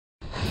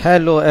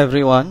Hello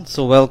everyone,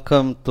 so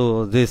welcome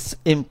to this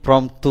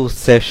impromptu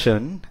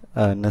session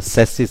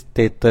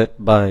necessitated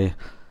by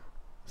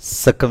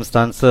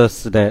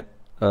circumstances that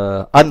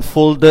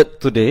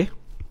unfolded today,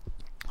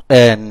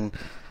 and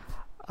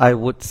I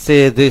would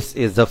say this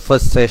is the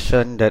first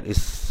session that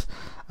is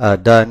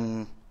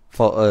done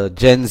for a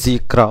Gen Z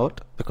crowd,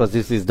 because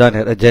this is done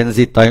at a Gen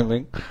Z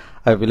timing.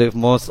 I believe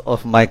most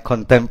of my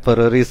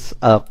contemporaries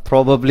are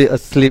probably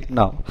asleep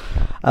now.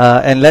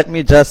 And let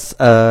me just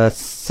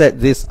set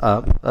this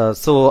up.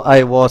 So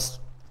I was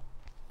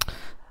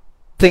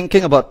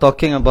thinking about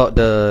talking about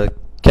the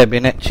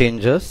cabinet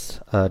changes,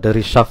 the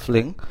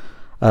reshuffling,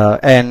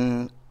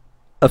 and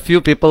a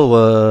few people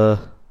were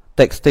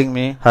texting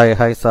me. Hi,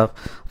 Saf.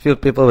 A few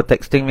people were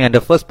texting me, and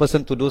the first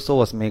person to do so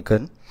was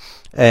Megan,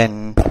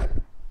 and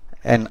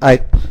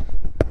I.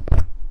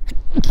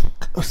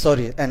 Oh,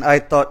 sorry, and I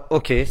thought,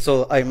 okay,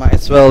 so I might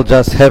as well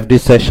just have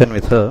this session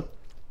with her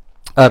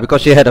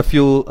because she had a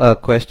few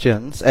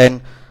questions,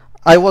 and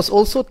I was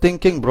also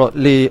thinking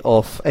broadly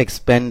of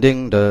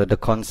expanding the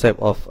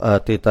concept of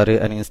Tarik,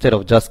 and instead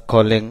of just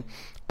calling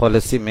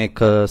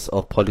policymakers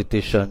or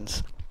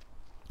politicians,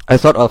 I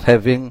thought of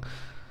having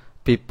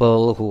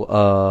people who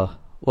are,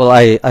 well,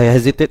 I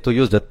hesitate to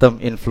use the term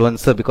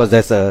influencer because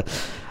there's a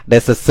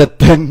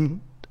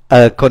certain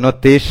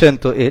connotation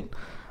to it,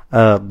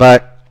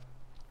 but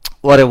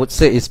what I would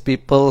say is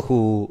people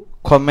who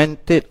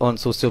commented on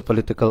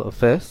socio-political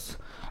affairs,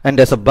 and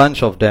there's a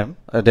bunch of them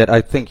that I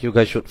think you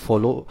guys should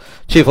follow.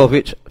 Chief of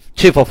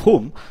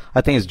whom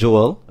I think is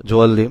Joel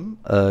Lim.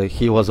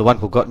 He was the one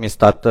who got me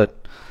started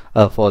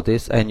for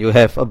this, and you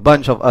have a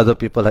bunch of other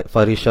people like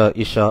Farisha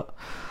Isha,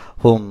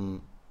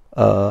 whom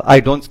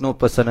I don't know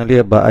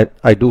personally, but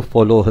I do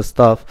follow her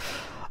stuff.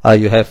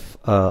 You have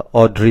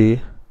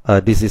Audrey.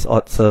 This is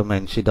awesome,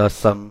 and she does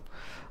some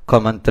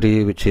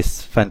commentary which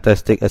is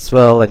fantastic as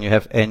well, and you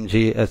have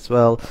Angie as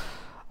well.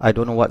 I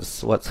don't know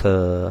what's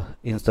her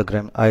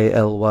Instagram,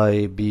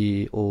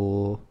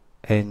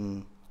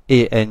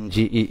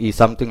 ILYBONANGEE,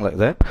 something like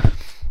that.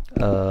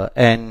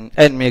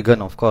 And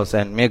Megan, of course,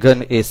 and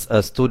Megan is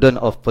a student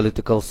of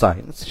political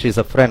science. She's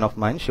a friend of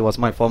mine. She was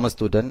my former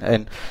student,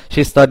 and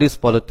she studies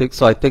politics,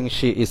 so I think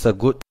she is a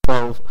good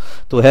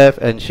to have,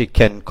 and she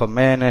can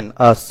comment and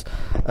ask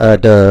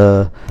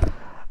the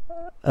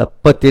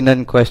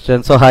pertinent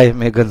question. So hi,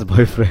 Megan's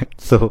boyfriend.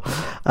 So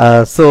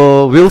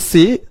we'll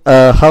see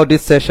how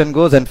this session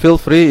goes, and feel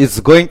free. It's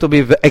going to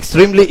be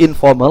extremely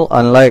informal,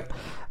 unlike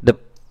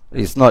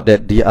it's not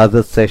that the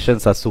other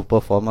sessions are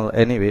super formal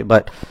anyway,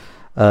 but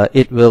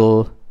we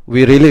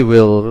really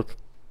will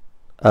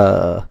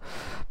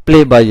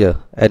play by ear,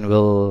 and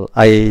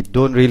I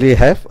don't really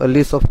have a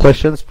list of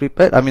questions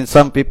prepared. I mean,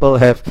 some people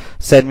have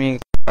sent me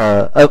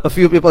a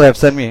few people have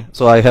sent me,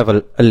 so I have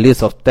a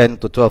list of 10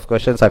 to 12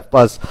 questions. I've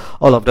passed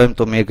all of them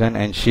to Megan,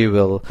 and she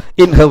will,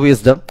 in her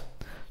wisdom,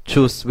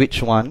 choose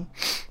which one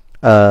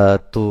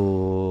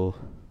to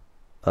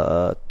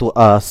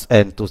ask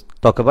and to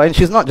talk about. And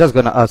she's not just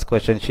gonna ask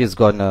questions; she's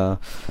gonna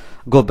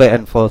go back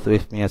and forth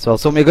with me as well.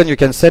 So Megan, you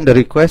can send the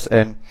request,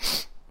 and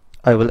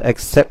I will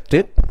accept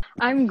it.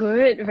 I'm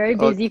good. Very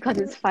busy because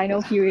it's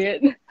final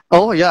period.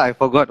 Oh yeah, I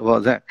forgot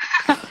about that.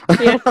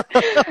 Yes, but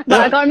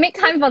I gotta make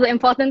time for the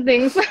important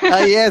things.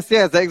 Yes,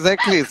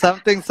 exactly. Some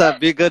things are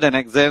bigger than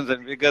exams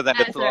and bigger than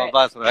the two of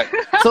us, right?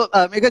 So,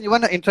 Megan, you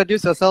want to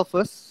introduce yourself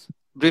first,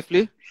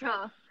 briefly?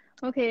 Sure.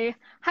 Okay.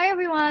 Hi,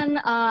 everyone.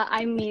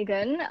 I'm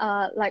Megan.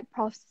 Like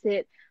Prof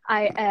said,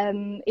 I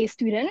am a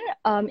student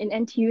in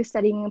NTU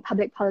studying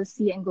public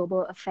policy and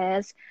global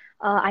affairs.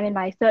 I'm in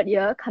my third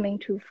year, coming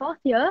to fourth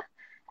year.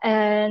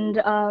 And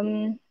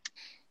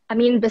I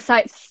mean,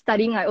 besides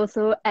studying, I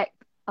also act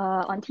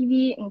on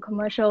TV in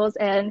commercials,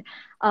 and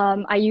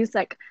I use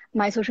like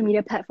my social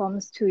media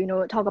platforms to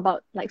talk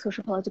about like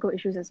social political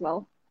issues as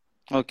well.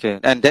 Okay,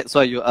 and that's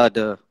why you are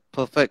the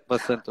perfect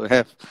person to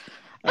have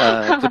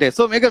today.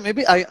 So Megan,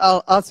 maybe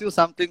I'll ask you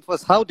something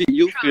first. How did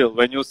you feel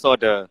when you saw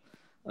the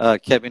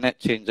cabinet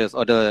changes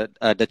or the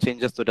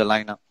changes to the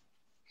lineup?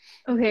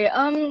 Okay.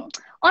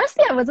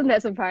 Honestly, I wasn't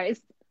that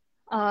surprised.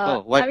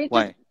 Why? I mean,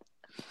 why?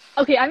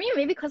 Okay, I mean,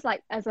 maybe because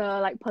like as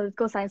a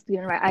political science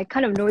student, right, I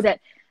kind of know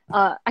that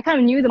I kind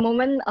of knew the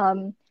moment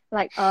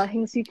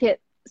Heng Swee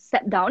Keat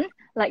stepped down,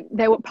 like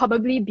there would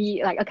probably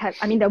be like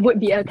there would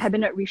be a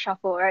cabinet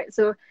reshuffle, right?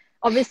 So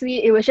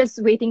obviously it was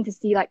just waiting to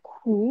see like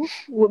who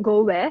would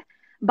go where,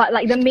 but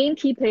like the main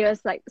key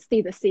players like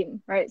stay the same,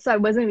 right? So I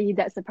wasn't really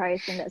that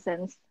surprised in that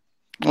sense.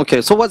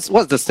 Okay, so what's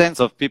the sense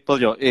of people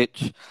your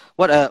age?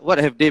 What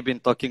have they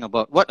been talking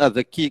about? What are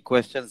the key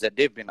questions that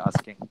they've been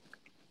asking?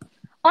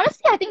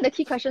 Honestly, I think the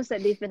key questions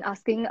that they've been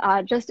asking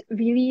are just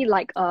really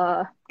like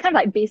kind of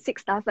like basic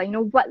stuff, like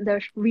what the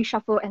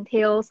reshuffle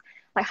entails,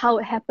 like how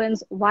it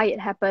happens, why it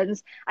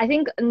happens. I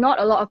think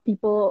not a lot of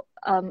people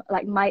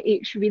like my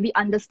age really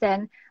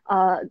understand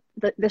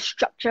the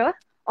structure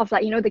of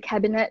like the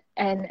cabinet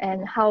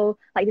and how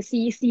like the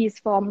CEC is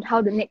formed,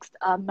 how the next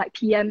like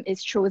PM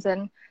is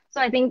chosen. So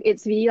I think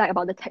it's really like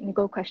about the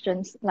technical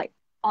questions like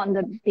on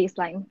the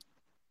baseline.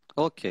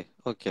 Okay.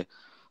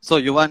 So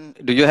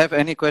do you have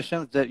any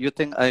questions that you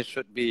think I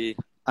should be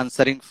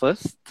answering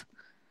first?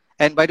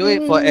 And by the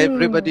way, for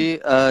everybody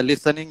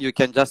listening, you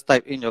can just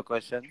type in your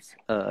questions,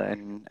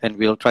 and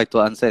we'll try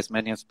to answer as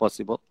many as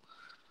possible.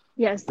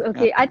 Yes,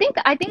 okay. Yeah.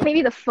 I think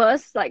maybe the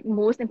first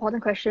most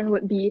important question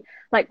would be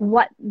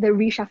what the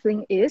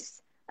reshuffling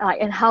is,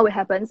 and how it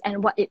happens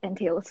and what it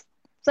entails.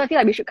 So I feel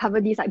like we should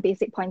cover these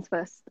basic points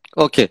first.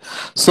 Okay.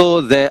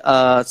 So there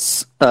are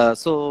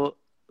so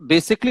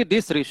basically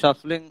this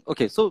reshuffling.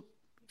 Okay. So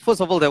first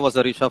of all, there was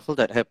a reshuffle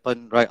that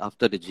happened right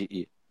after the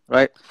GE,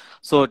 right?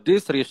 So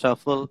this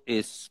reshuffle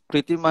is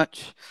pretty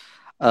much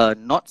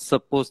not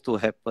supposed to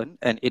happen,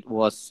 and it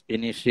was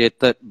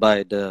initiated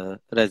by the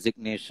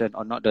resignation,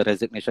 or not the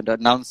resignation, the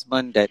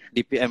announcement that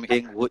DPM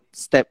Heng would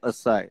step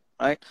aside,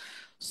 right?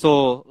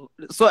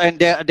 And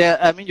there,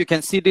 I mean, you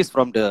can see this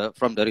from the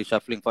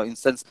reshuffling. For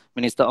instance,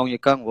 Minister Ong Ye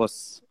Kung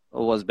was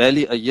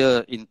barely a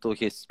year into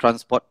his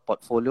transport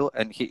portfolio,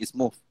 and he is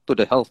moved to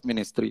the health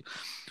ministry.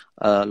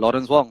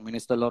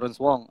 Minister Lawrence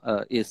Wong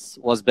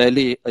was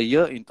barely a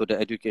year into the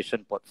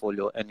education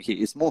portfolio, and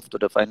he is moved to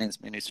the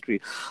finance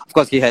ministry. Of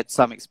course, he had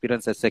some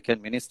experience as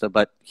second minister,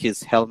 but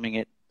he's helming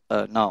it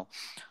now.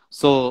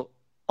 So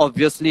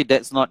obviously,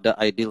 that's not the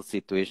ideal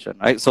situation,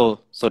 right?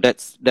 So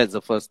that's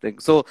the first thing.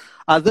 So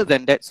other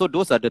than that, so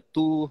those are the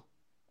two.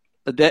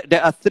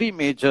 There are three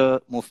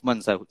major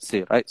movements, I would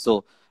say, right?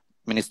 So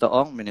Minister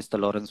Ong, Minister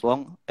Lawrence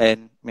Wong,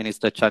 and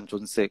Minister Chan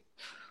Chun Sik,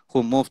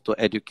 who moved to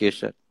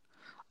education.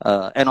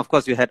 And of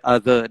course,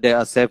 there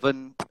are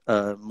 7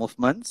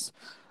 movements.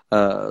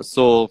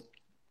 So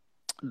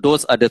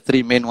those are the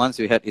 3 main ones.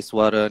 You had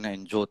Iswaran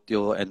and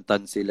Jotyo and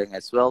Tan Sileng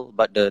as well.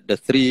 But the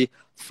 3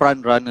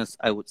 front runners,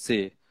 I would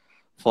say,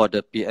 for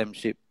the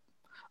PM-ship,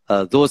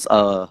 those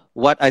are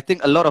what I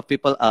think a lot of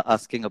people are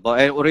asking about.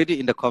 And already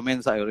in the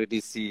comments, I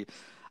already see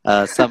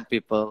some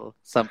people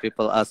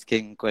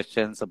asking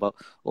questions about,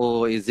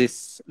 oh, is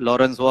this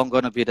Lawrence Wong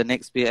going to be the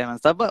next PM and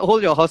stuff? But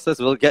hold your horses,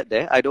 we'll get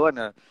there. I don't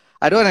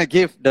want to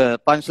give the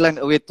punchline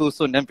away too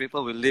soon, then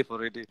people will leave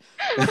already.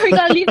 We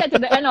gotta leave that to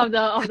the end of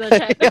the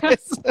chat.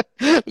 Yes.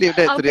 Leave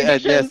that to the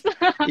end.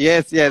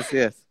 Yes.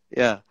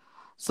 Yeah.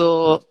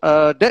 So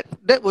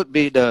that would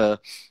be the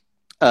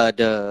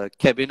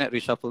cabinet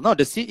reshuffle. Now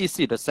the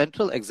CEC, the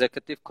Central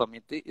Executive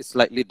Committee, is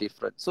slightly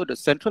different. So the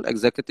Central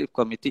Executive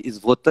Committee is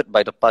voted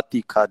by the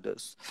party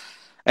cadres.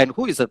 And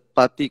who is a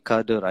party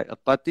cadre, right? A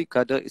party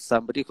cadre is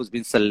somebody who's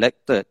been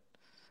selected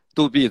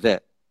to be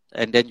there.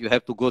 And then you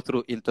have to go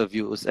through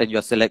interviews, and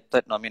you're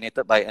selected,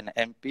 nominated by an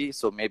MP.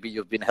 So maybe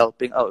you've been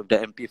helping out with the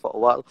MP for a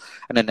while,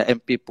 and then the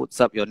MP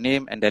puts up your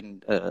name, and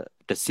then the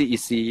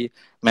CEC,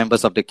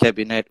 members of the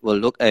cabinet, will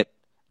look at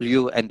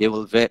you, and they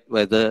will vet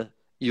whether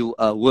you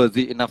are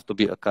worthy enough to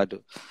be a cadre.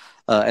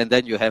 And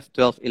then you have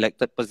 12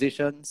 elected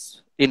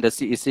positions in the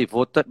CEC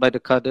voted by the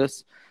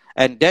cadres.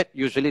 And that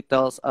usually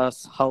tells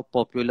us how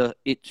popular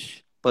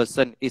each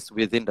person is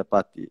within the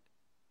party.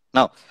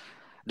 Now,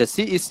 the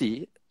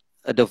CEC,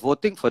 the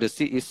voting for the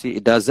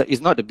CEC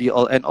is not the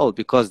be-all and all,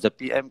 because the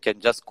PM can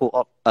just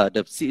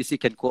the CEC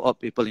can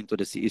co-opt people into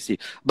the CEC.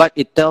 But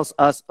it tells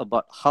us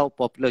about how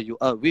popular you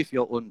are with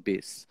your own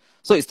base.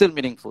 So it's still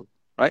meaningful,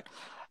 right?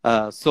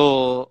 The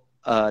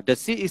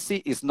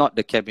CEC is not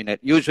the cabinet.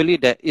 Usually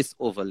there is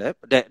overlap.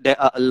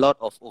 There are a lot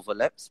of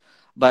overlaps,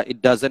 but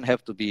it doesn't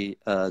have to be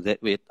that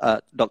way.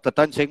 Dr.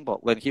 Tan Cheng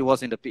Bock, when he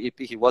was in the PEP,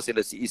 he was in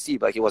the CEC,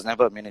 but he was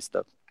never a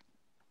minister.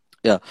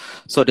 Yeah.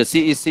 So the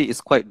CEC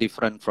is quite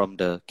different from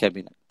the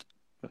cabinet.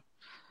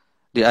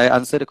 Did I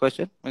answer the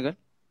question, Megan?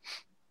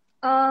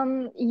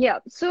 Yeah.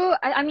 So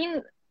I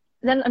mean,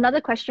 then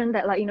another question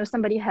that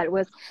somebody had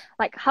was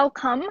how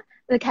come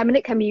the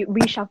cabinet can be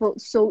reshuffled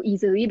so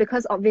easily?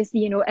 Because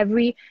obviously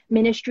every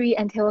ministry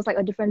entails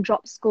a different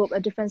job scope, a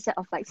different set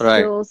of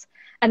skills,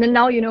 and then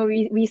now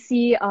we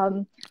see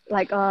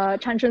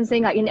Chan Chun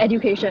Sing in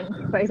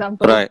education, for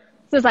example. Right.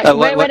 So it's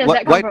where does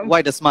that come from?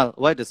 Why the smile?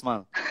 Why the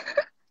smile?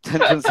 Chan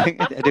Chun Sing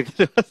in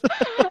education.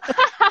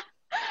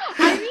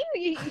 I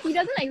mean, he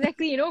doesn't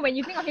exactly, when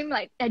you think of him,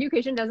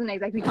 education doesn't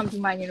exactly come to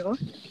mind,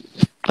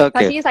 Okay.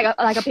 But he's like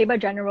a paper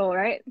general,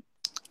 right?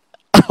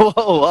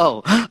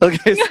 Wow.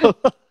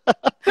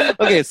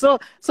 Okay, so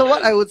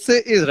what I would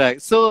say is, right,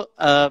 so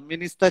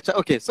Minister Chan,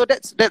 okay, so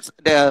that's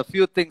there are a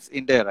few things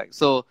in there, right?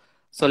 So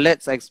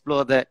let's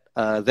explore that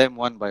them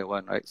one by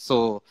one, right?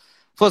 So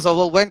first of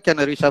all, when can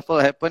a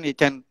reshuffle happen? It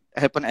can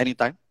happen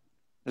anytime.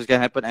 It can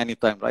happen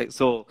anytime, right?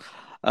 So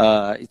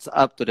it's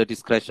up to the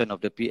discretion of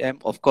the PM,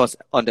 of course,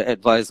 on the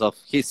advice of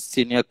his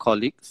senior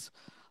colleagues.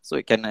 So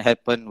it can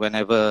happen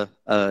whenever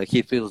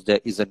he feels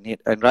there is a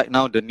need. And right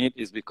now, the need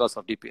is because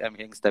of DPM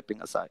Heng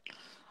stepping aside,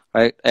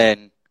 right?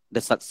 And the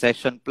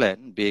succession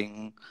plan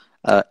being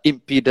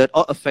impeded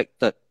or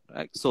affected,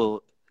 right?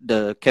 So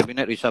the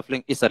cabinet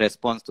reshuffling is a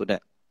response to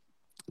that.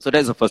 So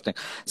that's the first thing.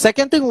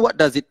 Second thing, what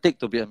does it take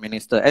to be a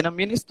minister? And a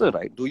minister,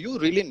 right, do you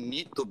really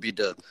need to be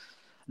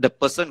the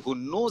person who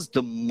knows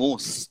the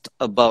most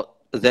about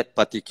that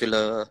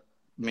particular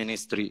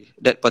ministry,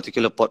 that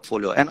particular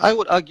portfolio? And I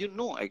would argue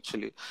no,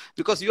 actually,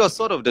 because you are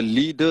sort of the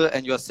leader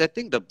and you are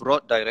setting the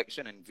broad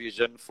direction and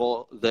vision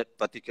for that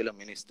particular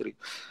ministry.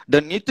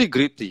 The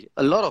nitty-gritty,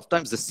 a lot of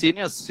times the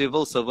senior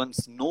civil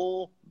servants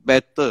know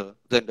better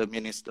than the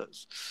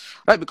ministers,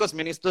 right? Because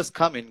ministers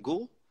come and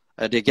go,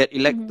 they get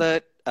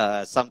elected,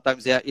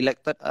 sometimes they are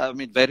elected,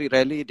 very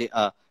rarely they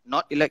are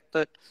not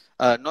elected,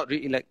 not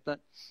re-elected.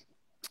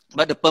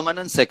 But the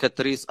permanent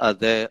secretaries are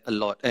there a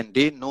lot, and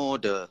they know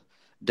the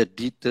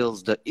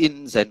details, the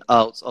ins and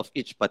outs of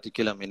each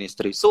particular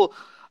ministry. So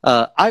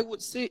I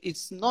would say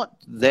it's not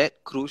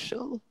that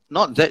crucial.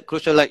 Not that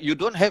crucial. Like, you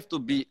don't have to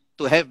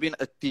have been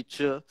a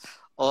teacher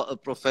or a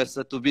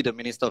professor to be the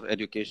Minister of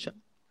Education,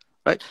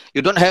 right?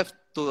 You don't have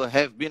to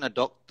have been a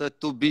doctor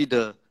to be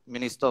the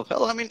Minister of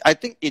Health. I mean, I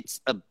think it's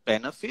a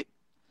benefit,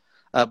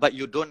 but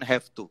you don't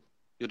have to.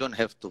 You don't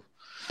have to.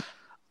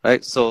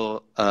 Right,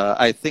 so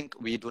I think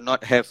we do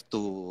not have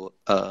to.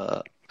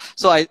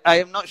 So I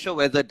am not sure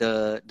whether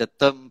the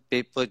term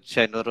paper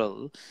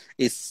general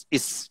is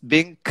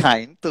being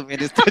kind to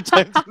Minister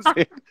Chan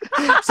Hussein.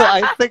 So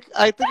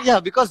I think yeah,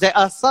 because there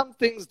are some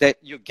things that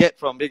you get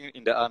from being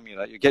in the army,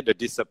 right? You get the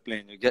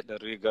discipline, you get the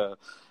rigor,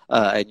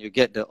 and you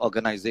get the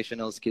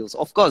organizational skills.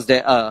 Of course,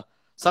 there are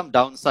some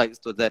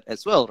downsides to that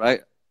as well, right?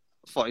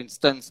 For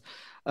instance,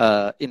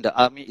 in the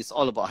army, it's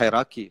all about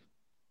hierarchy.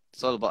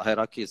 It's all about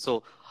hierarchy.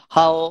 So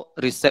how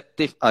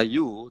receptive are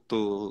you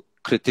to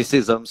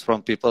criticisms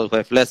from people who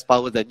have less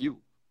power than you,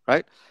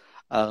 right?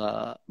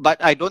 But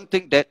I don't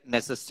think that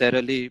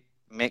necessarily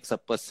makes a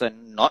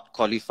person not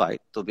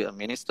qualified to be a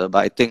minister.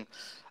 But I think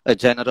a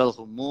general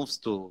who moves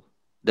to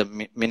the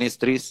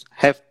ministries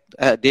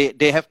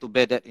they have to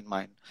bear that in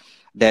mind,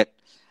 that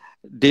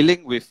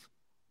dealing with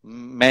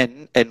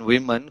men and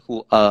women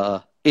who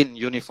are in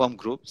uniform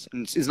groups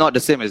is not the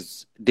same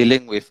as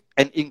dealing with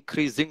an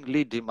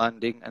increasingly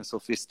demanding and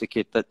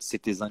sophisticated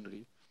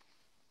citizenry.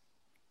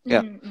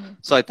 Yeah.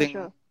 So I think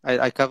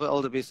I cover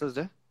all the bases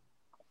there.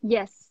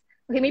 Yes.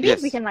 Okay, maybe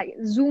we can like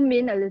zoom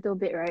in a little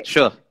bit, right?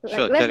 Sure.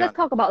 Let's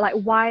talk about like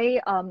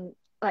why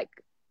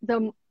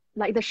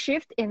the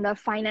shift in the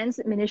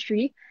finance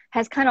ministry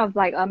has kind of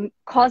like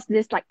caused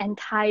this like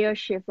entire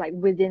shift like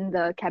within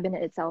the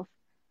cabinet itself.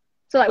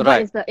 So like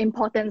what is the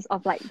importance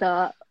of like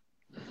the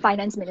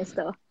finance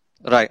minister?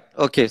 Right.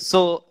 Okay.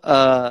 So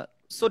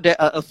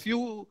there are a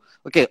few.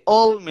 Okay,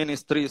 all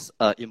ministries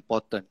are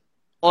important.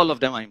 All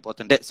of them are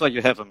important. That's why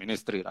you have a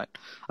ministry, right?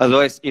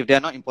 Otherwise, if they're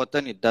not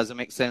important, it doesn't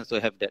make sense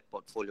to have that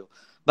portfolio.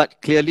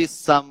 But clearly,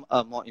 some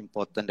are more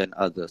important than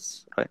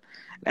others, right?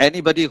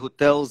 Anybody who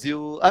tells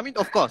you,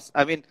 of course,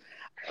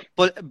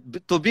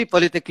 to be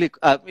politically,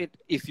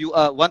 if you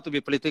want to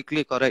be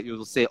politically correct, you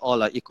will say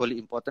all are equally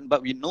important,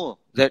 but we know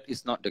that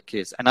is not the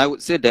case. And I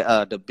would say there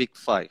are the big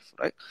five,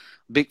 right?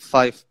 Big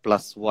five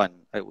plus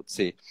one, I would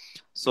say.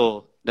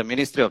 So the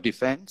Ministry of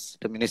Defense,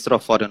 the Minister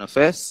of Foreign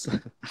Affairs,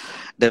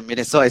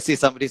 so I see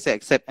somebody say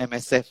except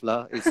MSF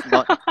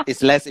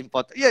it's less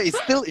important. Yeah, it's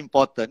still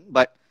important,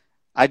 but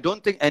I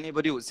don't think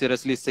anybody would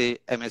seriously say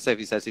MSF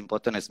is as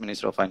important as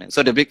Minister of Finance.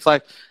 So the big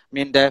five,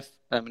 MINDEF,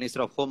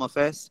 Minister of Home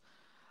Affairs,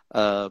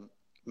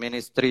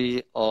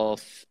 Ministry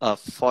of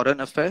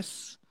Foreign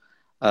Affairs,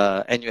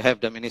 and you have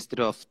the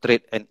Ministry of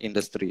Trade and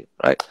Industry,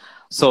 right?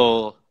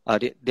 So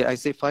did I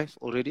say five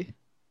already?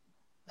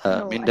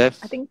 No,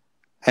 MINDEF, I think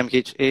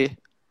MHA,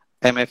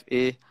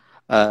 MFA,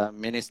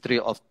 Ministry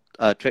of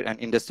Trade and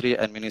Industry,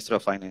 and Ministry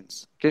of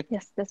Finance. Okay.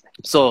 Yes, that's right.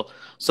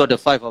 So the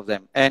five of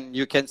them, and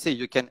you can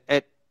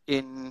add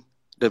in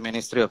the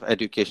Ministry of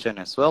Education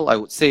as well. I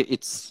would say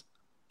it's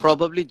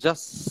probably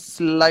just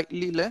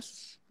slightly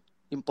less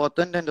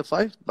important than the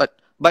five, but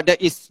there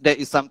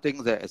is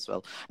something there as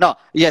well. Now,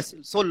 yes,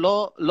 so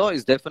law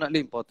is definitely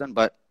important,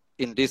 but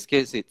in this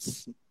case,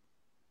 it's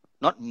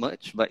not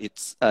much, but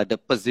it's the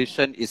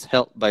position is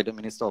held by the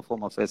Minister of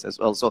Home Affairs as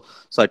well. So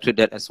I treat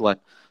that as one.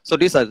 So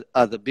these are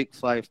the big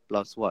five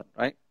plus one,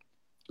 right?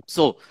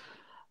 So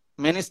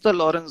Minister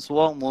Lawrence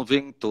Wong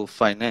moving to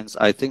finance,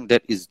 I think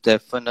that is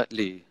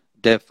definitely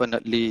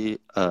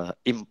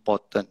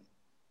important.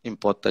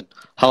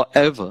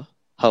 However,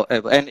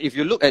 and if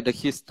you look at the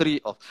history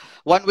of,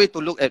 one way to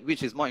look at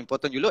which is more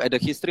important, you look at the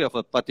history of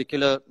a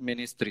particular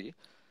ministry,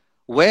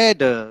 where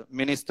the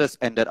ministers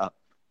ended up,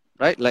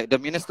 right? Like the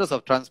ministers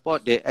of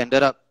transport, they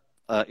ended up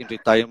in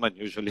retirement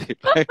usually.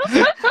 Right?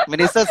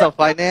 Ministers of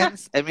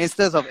finance and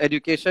ministers of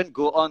education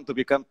go on to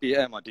become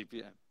PM or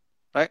DPM,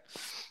 right?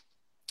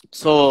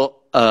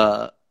 So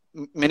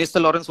Minister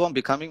Lawrence Wong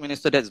becoming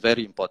minister, that's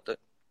very important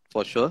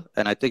for sure.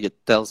 And I think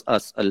it tells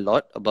us a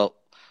lot about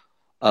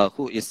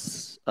who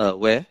is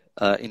where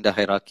in the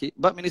hierarchy.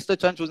 But Minister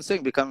Chan Chun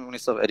Sing becoming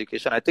Minister of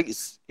Education, I think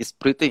is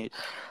pretty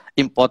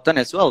important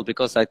as well,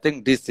 because I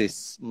think this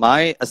is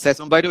my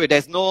assessment. By the way,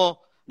 there's no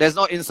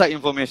inside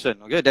information.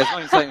 Okay, there's no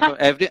inside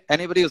information.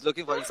 Anybody who's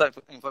looking for inside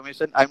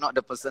information, I'm not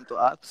the person to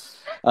ask.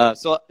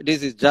 So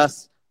this is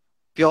just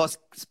pure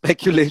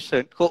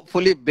speculation,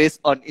 hopefully based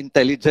on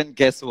intelligent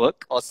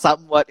guesswork or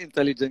somewhat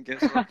intelligent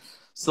guesswork.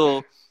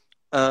 So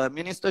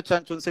Minister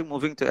Chan Chun Sing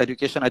moving to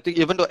education, I think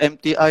even though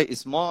MTI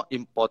is more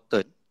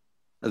important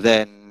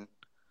than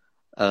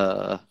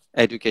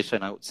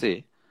education, I would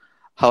say.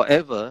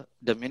 However,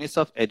 the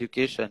Minister of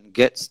Education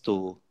gets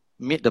to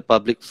meet the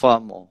public far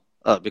more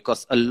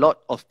because a lot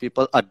of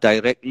people are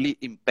directly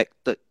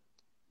impacted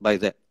by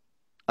that,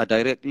 are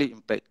directly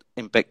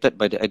impacted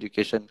by the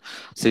education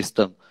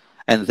system.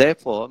 And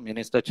therefore,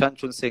 Minister Chan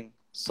Chun Sing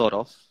sort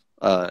of,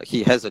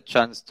 he has a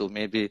chance to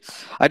maybe,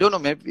 I don't know,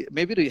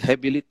 maybe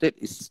rehabilitate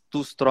is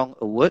too strong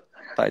a word,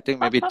 but I think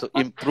maybe to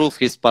improve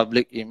his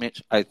public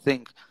image, I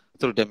think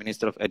through the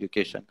Minister of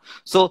Education.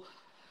 So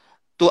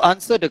to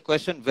answer the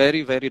question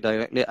very, very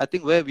directly, I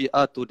think where we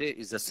are today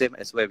is the same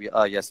as where we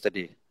are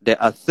yesterday.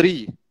 There are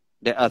three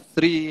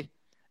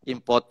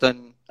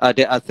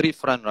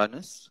front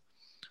runners.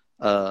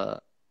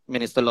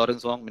 Minister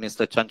Lawrence Wong,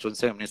 Minister Chan Chun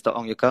Sing, Minister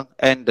Ong Ye Kung,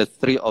 and the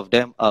three of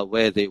them are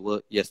where they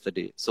were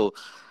yesterday. So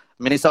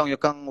Minister Ong Ye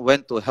Kung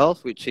went to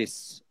health, which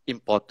is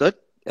important,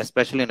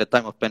 especially in the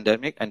time of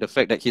pandemic, and the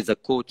fact that he's a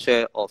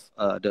co-chair of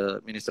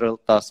the ministerial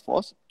task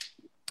force.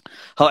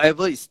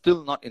 However, it's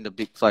still not in the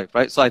big five,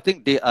 right? So I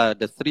think they are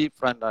the three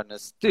front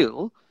runners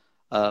still,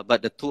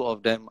 but the two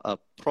of them are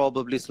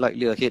probably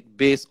slightly ahead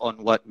based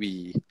on what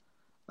we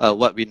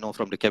know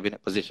from the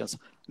cabinet positions.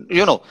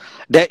 You know,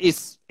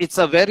 it's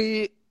a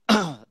very,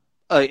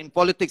 in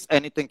politics,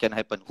 anything can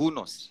happen. Who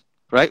knows,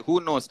 right?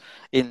 Who knows?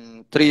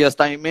 In 3 years'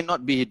 time, it may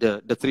not be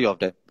the three of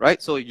them,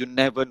 right? So you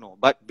never know.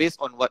 But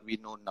based on what we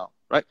know now,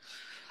 right?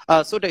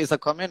 So there is a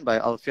comment by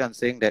Alfian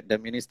saying that the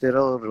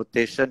ministerial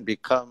rotation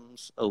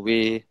becomes a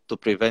way to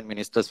prevent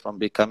ministers from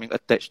becoming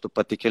attached to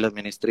particular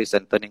ministries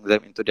and turning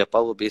them into their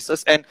power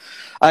bases. And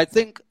I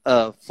think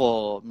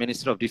for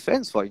Minister of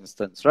Defense, for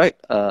instance, right,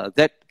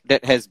 that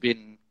has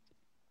been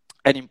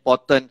an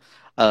important,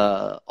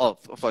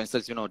 for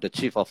instance, you know, the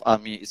Chief of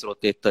Army is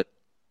rotated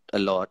a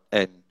lot,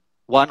 and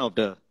one of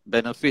the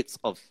benefits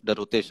of the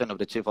rotation of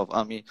the Chief of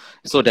Army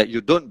so that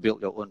you don't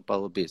build your own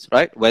power base,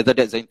 right? Whether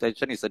that's the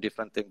intention is a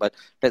different thing, but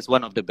that's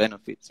one of the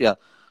benefits, yeah.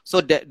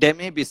 So there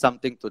may be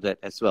something to that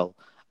as well.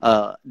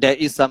 There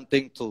is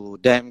something to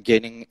them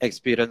gaining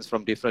experience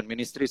from different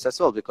ministries as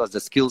well, because the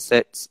skill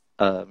sets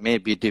may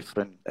be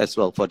different as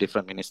well for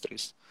different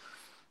ministries.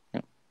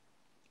 Yeah.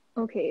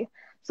 Okay.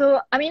 So,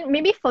 I mean,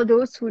 maybe for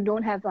those who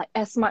don't have like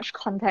as much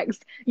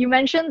context, you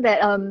mentioned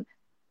that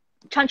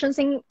Chan Chun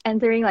Sing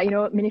entering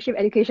Ministry of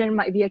Education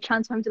might be a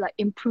chance for him to like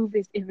improve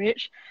his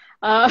image.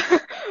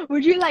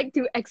 Would you like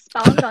to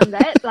expound on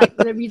that, like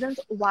the reasons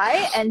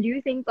why? And do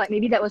you think like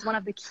maybe that was one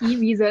of the key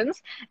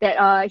reasons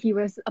that he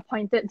was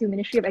appointed to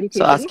Ministry of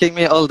Education? So asking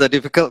me all the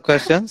difficult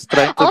questions,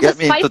 trying to all get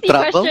the me into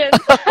trouble.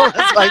 All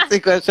the spicy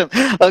question.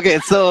 Okay,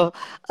 so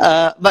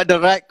but the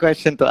right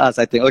question to ask,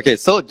 I think. Okay,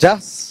 so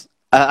just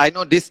I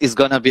know this is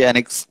gonna be an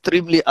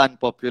extremely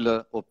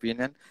unpopular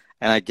opinion,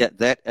 and I get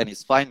that, and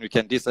it's fine. We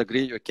can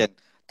disagree. You can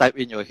type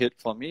in your head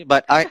for me,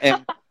 but I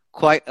am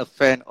quite a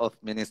fan of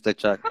Minister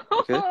Chan.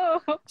 Okay,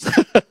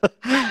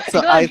 so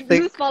I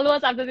think lose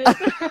followers after this.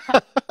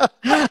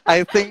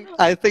 I think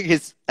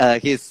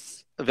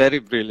he's very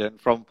brilliant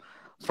from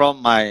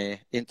my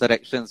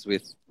interactions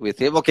with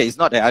him. Okay, it's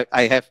not that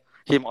I have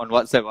him on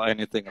WhatsApp or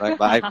anything, right?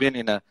 But I've been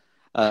in a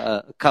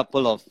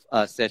couple of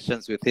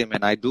sessions with him,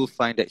 and I do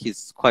find that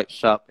he's quite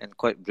sharp and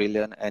quite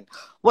brilliant. And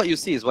what you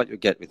see is what you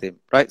get with him,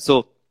 right?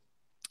 So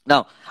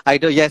now,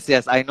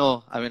 yes, I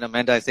know. I mean,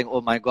 Amanda is saying,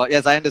 oh my God.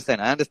 Yes, I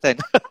understand.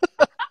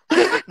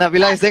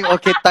 Nabila is saying,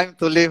 okay, time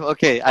to leave.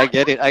 Okay, I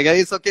get it.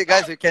 It's okay,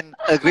 guys. We can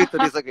agree to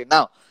disagree.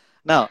 Now,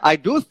 I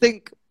do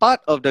think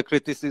part of the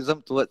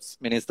criticism towards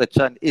Minister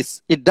Chan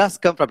is it does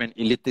come from an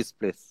elitist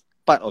place.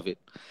 Part of it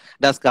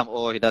does come,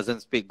 he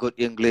doesn't speak good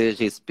English.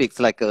 He speaks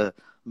like a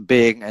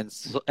Bing and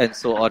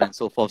so on and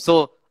so forth.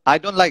 So I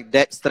don't like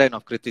that strand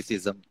of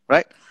criticism,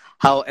 right?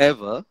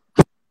 However,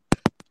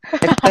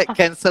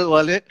 cancel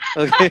Walid.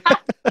 Okay.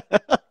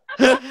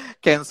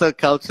 Cancel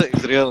culture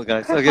is real,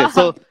 guys. Okay,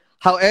 so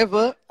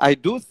however, I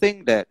do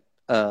think that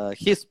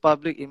his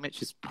public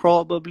image is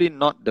probably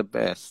not the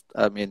best.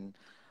 I mean,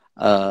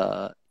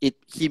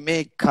 he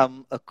may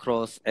come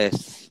across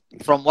as,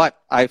 from what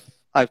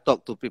I've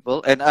talked to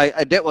people, and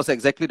I that was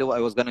exactly the word I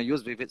was going to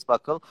use, Vivid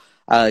Sparkle.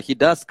 He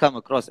does come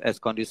across as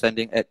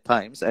condescending at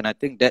times, and I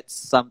think that's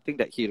something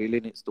that he really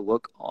needs to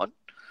work on.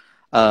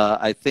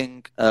 I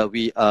think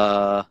we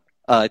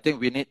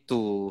need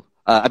to,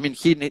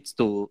 he needs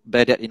to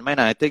bear that in mind.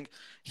 And I think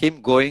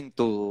him going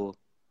to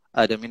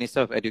the Minister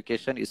of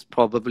Education is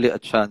probably a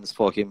chance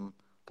for him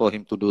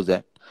to do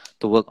that,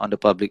 to work on the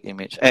public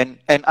image. And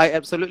I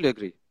absolutely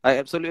agree. I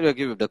absolutely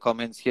agree with the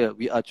comments here.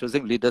 We are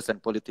choosing leaders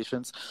and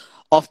politicians.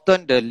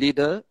 Often the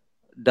leader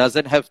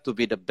doesn't have to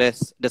be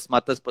the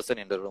smartest person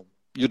in the room.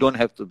 You don't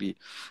have to be,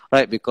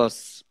 right?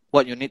 Because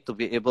what you need to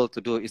be able to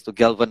do is to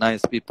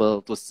galvanize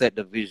people, to set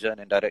the vision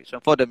and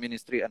direction for the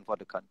ministry and for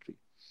the country.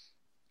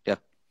 Yeah.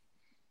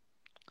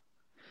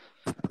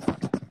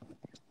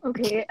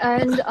 Okay,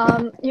 and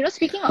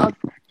speaking of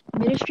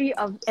Ministry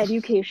of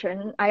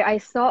Education, I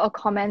saw a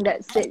comment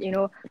that said,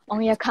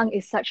 Ong Ye Kung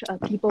is such a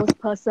people's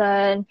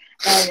person,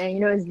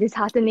 and it's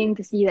disheartening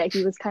to see that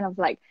he was kind of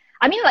like,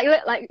 I mean,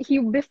 like he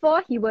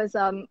before he was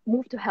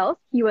moved to health,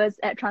 he was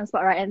at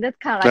transport, right? And that's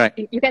kind of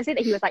like you can say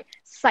that he was like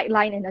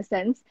sidelined in a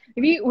sense.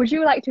 Maybe would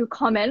you like to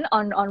comment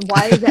on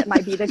why that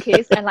might be the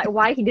case, and like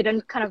why he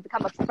didn't kind of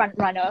become a front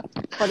runner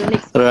for the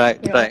next as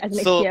the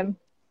next PM?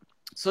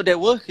 So there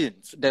were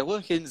hints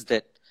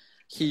that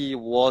he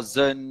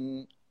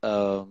wasn't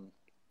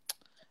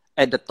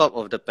at the top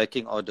of the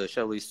pecking order,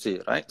 shall we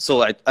say, right?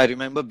 So I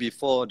remember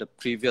before the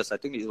previous, I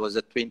think it was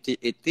the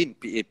 2018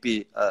 PAP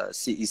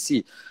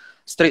CEC,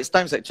 Straits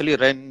Times actually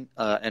ran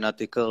an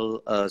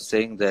article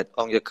saying that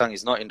Ong Ye Kung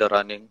is not in the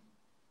running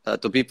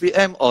to be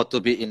PM or to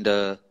be in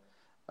the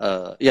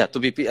to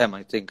be PM,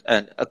 I think,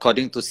 and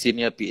according to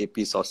senior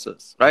PAP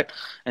sources, right?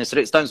 And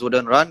Straits Times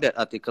wouldn't run that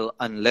article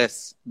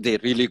unless they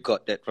really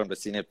got that from the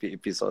senior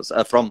PAP source,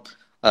 from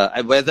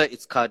whether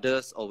it's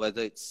cadres or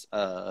whether it's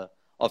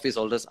office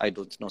holders, I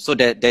don't know. So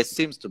there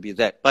seems to be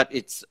that, but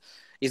it's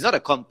not a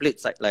complete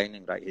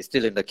sidelining, right? It's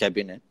still in the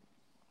cabinet.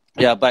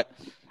 Yeah, but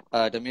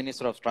the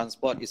Minister of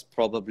Transport is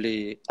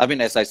probably, I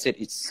mean, as I said,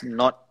 it's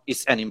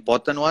an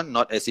important one,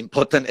 not as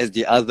important as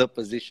the other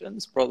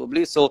positions,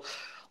 probably. So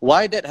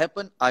why that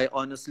happened, I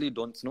honestly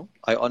don't know.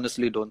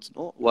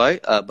 Why.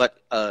 But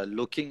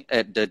looking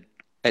at the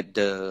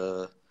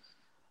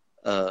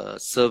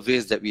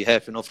surveys that we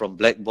have, from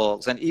Black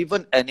Box, and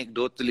even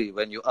anecdotally,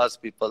 when you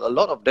ask people, a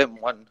lot of them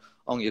want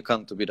Ong Ye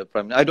Kung to be the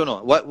Prime Minister. I don't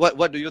know.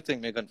 What do you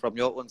think, Megan, from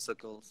your own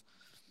circles?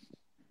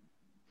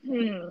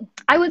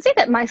 I would say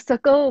that my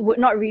circle would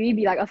not really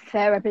be like a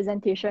fair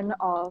representation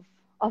of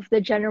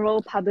the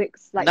general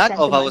public's like None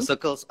sentiment. of our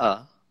circles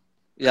are.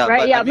 Yeah, right.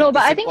 But, yeah, I mean,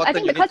 but I think because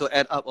you need to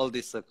add up all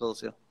these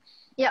circles. Yeah.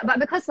 Yeah, but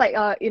because like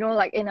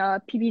like in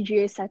a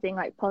PPGA setting,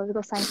 like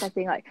political science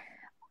setting, like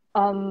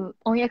Ong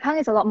Ye Kung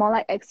is a lot more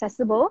like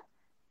accessible,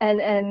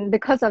 and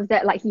because of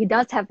that, like he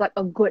does have like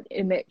a good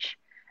image,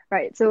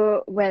 right?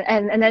 So when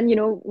and then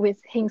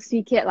with Heng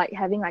Swee Keat like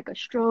having like a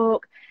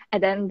stroke,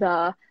 and then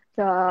the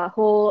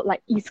whole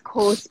like East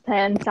Coast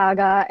plan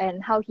saga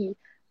and how he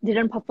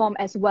didn't perform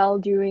as well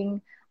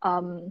during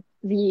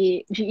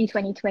the GE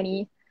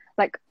 2020,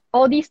 like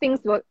all these things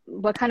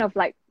were kind of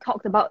like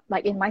talked about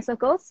like in my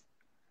circles,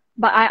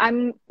 but I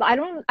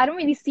don't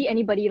really see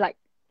anybody like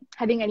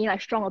having any like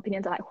strong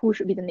opinions on like who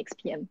should be the next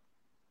PM.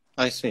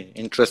 I see.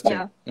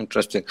 Interesting.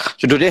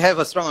 So do they have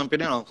a strong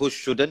opinion on who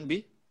shouldn't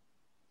be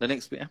the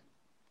next PM?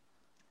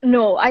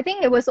 No, I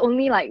think it was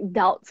only like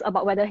doubts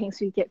about whether Heng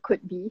Swee Keat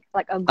could be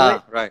like a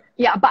good. Right.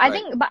 Yeah, but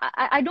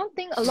I don't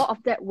think a lot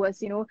of that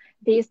was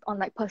based on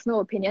like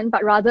personal opinion,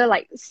 but rather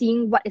like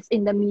seeing what is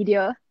in the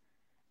media,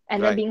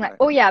 and then being like,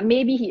 oh yeah,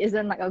 maybe he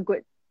isn't like a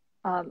good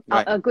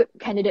a good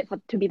candidate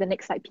to be the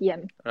next like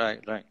PM.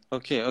 Right.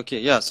 Okay.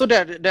 Yeah. So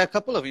there are a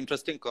couple of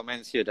interesting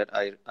comments here that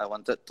I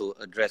wanted to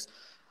address.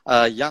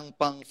 Yang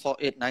Pang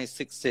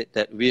 4896 said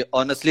that we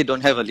honestly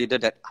don't have a leader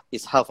that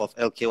is half of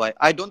LKY.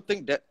 I don't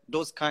think that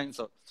those kinds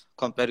of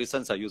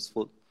comparisons are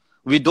useful.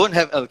 We don't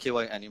have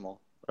LKY anymore,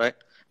 right?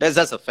 That's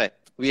just a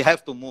fact. We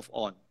have to move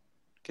on.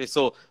 Okay,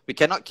 so we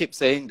cannot keep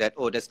saying that,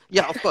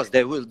 of course,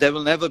 there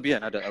will never be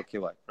another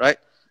LKY, right?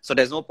 So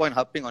there's no point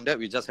harping on that.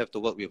 We just have to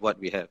work with what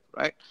we have,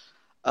 right?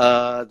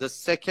 The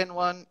second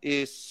one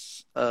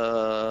is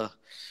Ong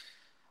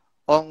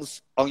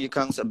Ye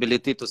Kung's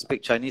ability to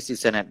speak Chinese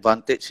is an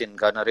advantage in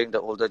garnering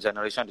the older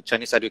generation, the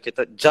Chinese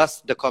educated.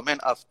 Just the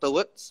comment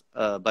afterwards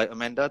by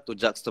Amanda to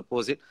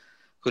juxtapose it.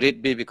 Could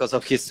it be because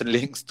of his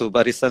links to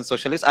Barisan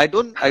Socialist? I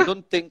don't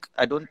think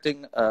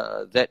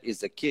that is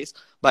the case.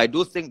 But I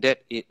do think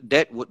that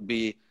that would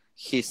be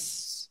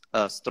his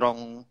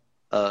strong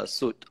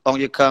suit. Ong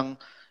Ye Kung,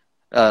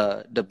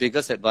 the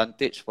biggest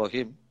advantage for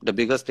him, the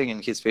biggest thing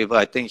in his favor,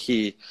 I think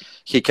he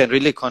can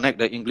really connect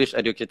the English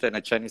educated and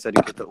the Chinese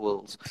educated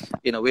worlds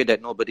in a way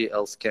that nobody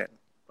else can,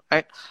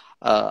 right?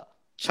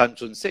 Chan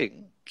Chun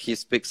Sing, he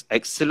speaks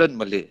excellent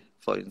Malay,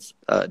 for instance.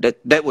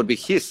 That would be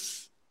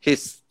his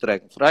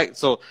strength, right?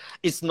 So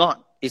it's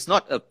not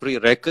a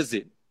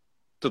prerequisite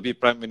to be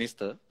Prime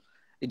Minister.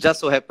 It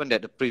just so happened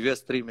that the previous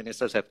three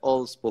ministers have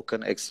all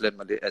spoken excellent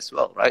Malay as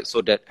well, right?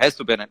 So that has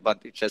to be an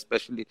advantage,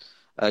 especially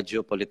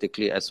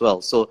geopolitically as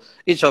well. So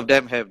each of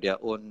them have their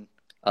own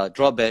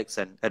drawbacks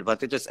and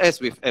advantages, as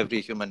with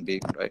every human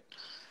being, right?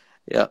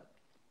 Yeah.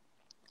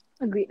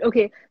 Agreed.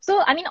 Okay.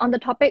 So, I mean, on the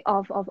topic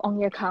of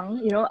Ong Ye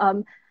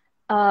Kung,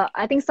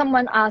 I think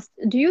someone asked,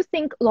 do you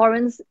think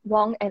Lawrence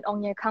Wong and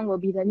Ong Ye Kung will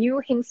be the new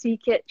Heng Swee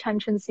Keat Chan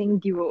Chun Sing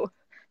duo?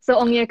 So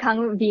Ong Ye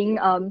Kung being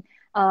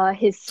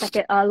his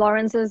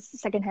Lawrence's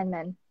second-hand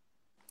man.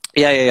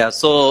 Yeah.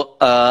 So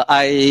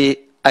I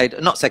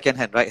not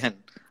second-hand, right-hand.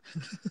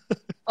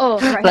 Oh,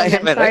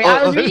 right-hand man. Sorry,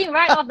 I was reading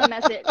right off the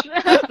message.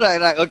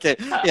 right. Okay.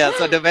 Yeah.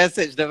 So the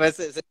message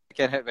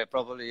second-hand man,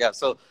 probably. Yeah.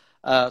 So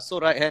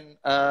right-hand.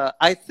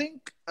 I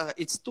think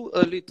it's too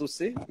early to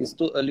say. It's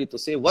too early to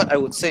say. What I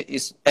would say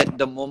is, at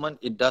the moment,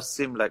 it does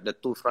seem like the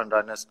two front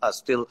runners are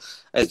still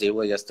as they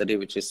were yesterday,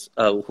 which is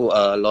who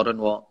are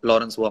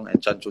Lawrence Wong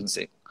and Chan Chun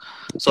Sing.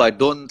 So I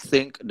don't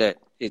think that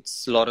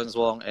it's Lawrence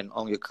Wong and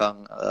Ong Ye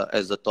Kung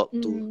as the top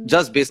two,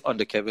 just based on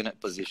the cabinet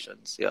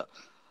positions. Yeah.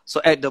 So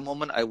at the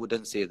moment, I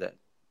wouldn't say that.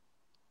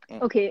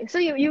 Okay, so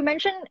you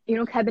mentioned,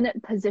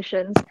 cabinet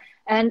positions,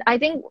 and I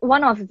think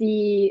one of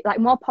the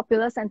more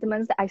popular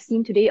sentiments that I've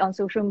seen today on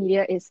social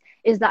media is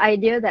the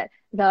idea that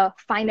the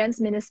finance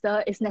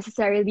minister is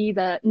necessarily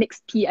the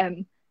next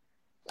PM.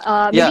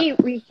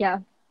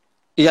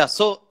 Yeah,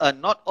 so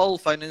not all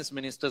finance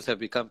ministers have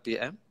become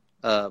PM,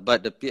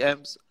 but the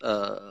PMs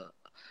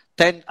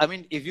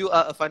if you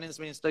are a finance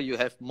minister, you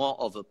have more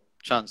of a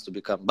chance to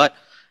become. But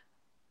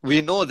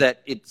we know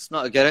that it's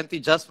not a guarantee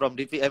just from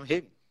DPM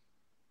him.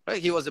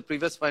 Right? He was the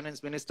previous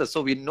finance minister.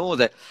 So we know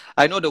that,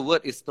 I know the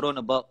word is thrown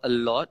about a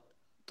lot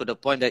to the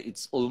point that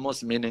it's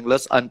almost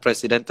meaningless,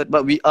 unprecedented,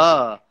 but we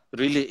are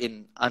really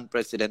in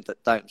unprecedented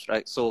times,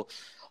 right? So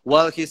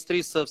while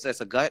history serves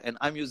as a guide, and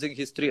I'm using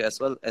history as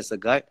well as a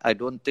guide, I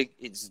don't think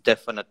it's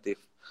definitive,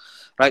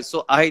 right?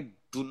 So I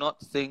do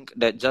not think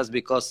that just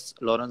because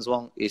Lawrence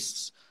Wong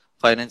is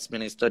finance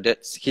minister,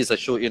 that he's a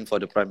shoe-in for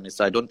the prime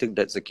minister. I don't think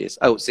that's the case.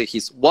 I would say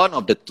he's one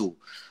of the two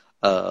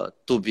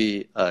to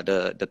be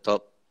the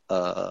top,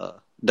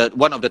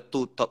 one of the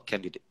two top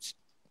candidates.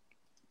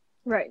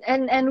 Right,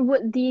 and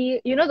would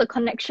the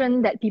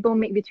connection that people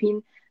make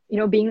between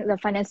being the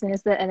finance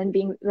minister and then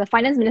being the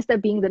finance minister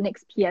being the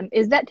next PM,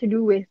 is that to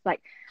do with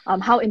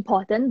how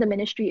important the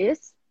ministry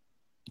is?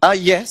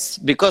 Yes,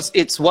 because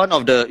it's one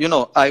of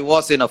the, I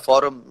was in a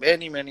forum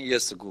many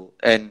years ago,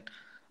 and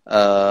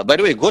by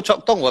the way, Goh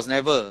Chok Tong was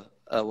never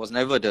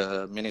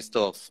the Minister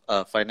of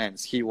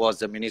Finance. He was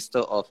the Minister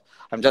of,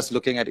 I'm just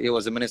looking at it, he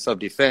was the Minister of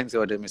Defense, he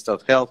was the Minister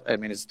of Health,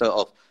 and Minister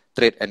of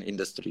Trade and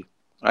Industry,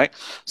 right?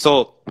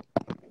 So,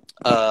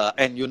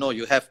 and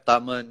you have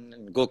Taman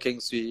and Goh Keng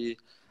Swee,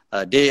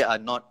 they are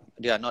not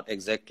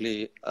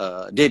exactly,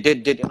 they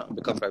did not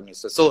become Prime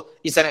Minister. So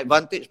it's an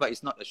advantage, but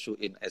it's not a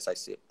shoe-in, as I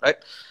said, right?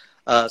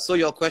 So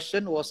your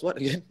question was what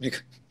again?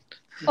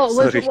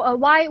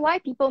 Why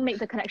people make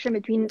the connection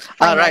between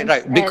finance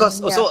right. Because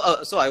and,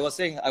 yeah. so I was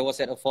saying, I was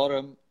at a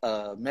forum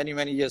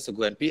many years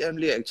ago, and PM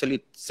Lee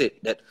actually said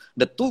that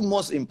the two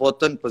most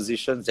important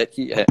positions that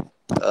he had,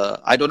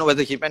 I don't know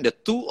whether he meant the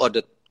two or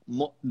the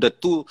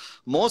two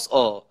most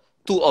or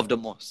two of the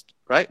most,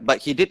 right? But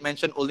he did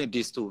mention only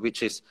these two,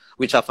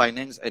 which are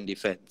finance and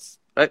defense,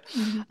 right?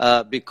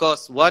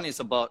 Because one is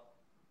about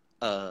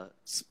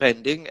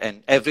spending,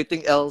 and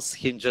everything else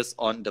hinges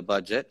on the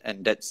budget,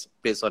 and that's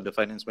based on the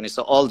finance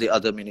minister, all the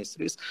other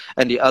ministries,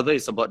 and the other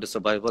is about the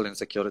survival and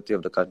security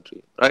of the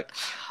country, right?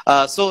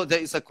 So there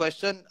is a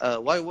question,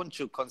 why won't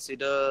you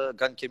consider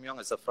Gan Kim Yong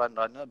as a front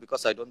runner?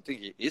 Because I don't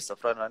think he is a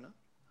front runner.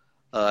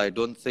 I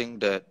don't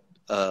think that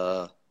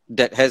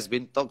that has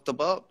been talked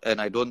about, and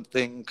I don't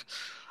think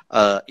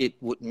it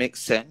would make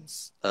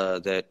sense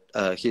that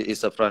he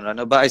is a front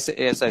runner. But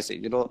as I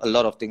say, a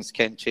lot of things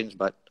can change.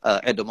 But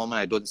at the moment,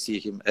 I don't see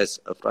him as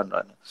a front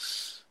runner.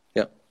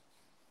 Yeah.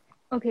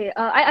 Okay.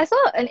 I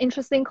saw an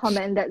interesting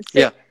comment that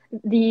said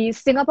the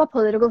Singapore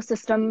political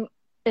system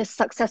is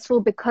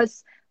successful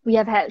because we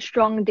have had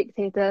strong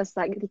dictators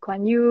like Lee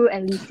Kuan Yew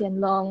and Lee Hsien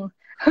Loong.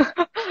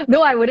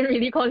 Though I wouldn't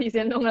really call Lee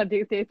Hsien Loong a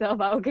dictator,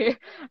 but okay.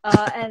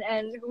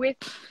 And with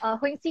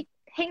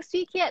Heng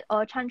Swee Keat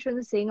or Chan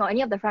Chun Sing or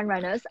any of the front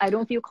runners, I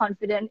don't feel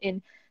confident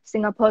in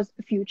Singapore's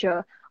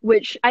future,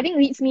 which I think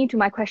leads me to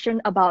my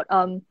question about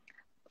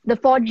the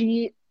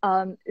 4G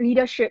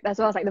leadership as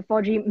well as the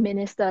 4G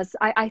ministers.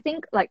 I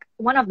think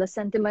one of the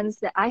sentiments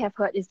that I have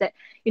heard is that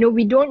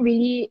we don't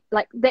really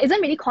there isn't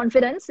really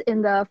confidence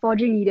in the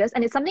 4G leaders,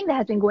 and it's something that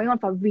has been going on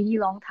for a really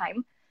long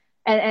time,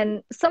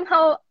 and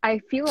somehow I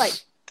feel like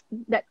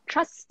that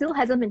trust still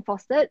hasn't been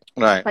fostered,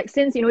 right?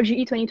 Since GE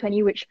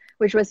 2020, which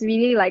was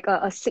really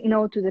a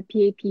signal to the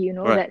PAP,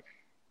 right.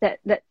 that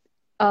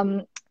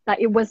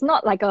it was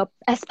not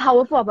as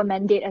powerful of a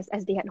mandate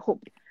as they had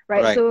hoped,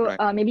 right? So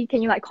maybe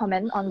can you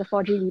comment on the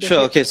 4G leadership?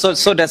 Sure. Okay. So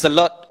there's a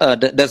lot.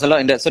 There's a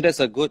lot in that. So that's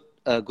a good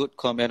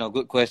comment or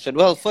good question.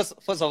 Well, first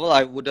of all,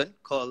 I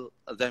wouldn't call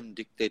them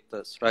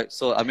dictators, right?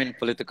 So I mean,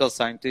 political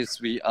scientists,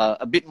 we are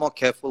a bit more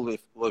careful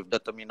with the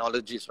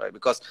terminologies, right?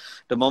 Because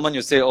the moment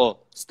you say, "Oh,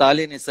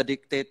 Stalin is a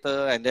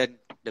dictator," and then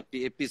the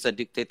PAP is a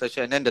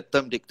dictatorship, and then the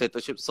term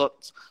dictatorship sort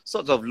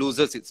of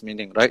loses its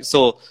meaning, right?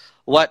 So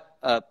what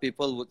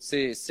people would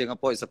say is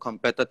Singapore is a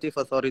competitive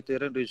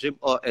authoritarian regime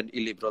or an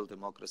illiberal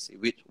democracy,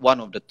 which one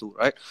of the two,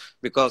 right?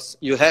 Because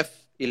you have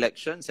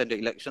elections, and the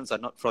elections are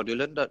not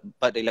fraudulent,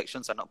 but the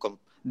elections are not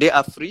they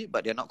are free,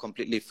 but they're not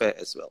completely fair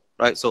as well,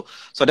 right? So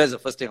that's the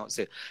first thing I would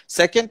say.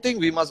 Second thing,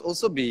 we must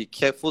also be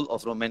careful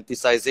of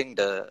romanticizing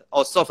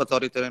or soft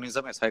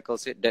authoritarianism, as Haikal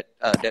said,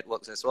 that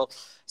works as well.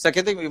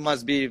 Second thing, we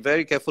must be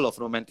very careful of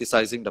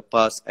romanticizing the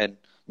past and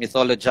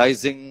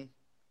mythologizing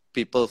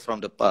people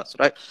from the past,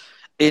 right?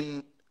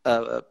 In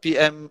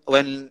PM,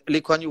 when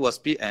Lee Kuan Yew was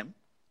PM,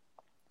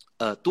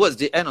 towards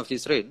the end of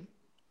his reign,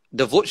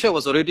 the vote share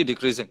was already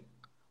decreasing.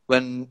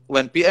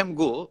 when PM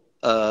Go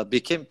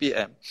became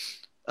PM,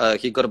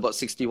 he got about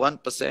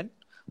 61%.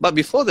 But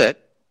before that,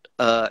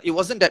 it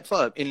wasn't that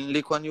far in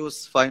Lee Kuan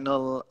Yew's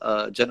final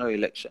general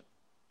election,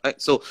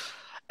 right? So,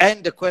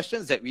 and the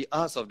questions that we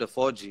ask of the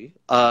 4G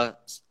are,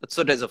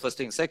 so that's the first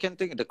thing. Second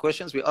thing, the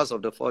questions we ask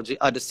of the 4G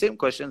are the same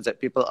questions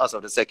that people ask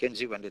of the second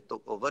G when they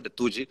took over, the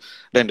 2G,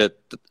 then the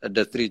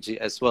 3G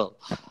as well.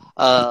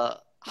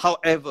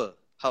 However,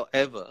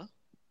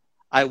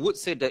 I would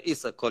say there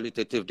is a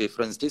qualitative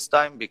difference this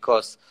time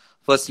because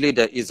firstly,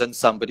 there isn't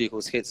somebody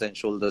who's heads and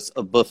shoulders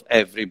above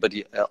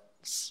everybody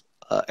else.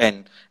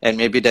 And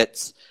maybe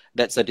that's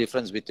a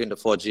difference between the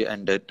 4G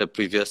and the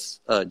previous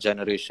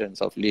generations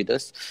of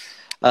leaders.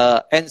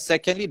 And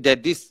secondly,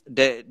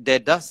 there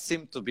does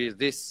seem to be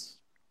this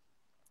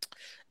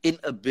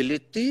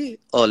inability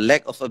or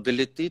lack of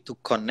ability to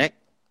connect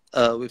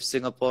with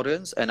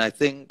Singaporeans. And I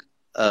think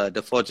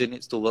the 4G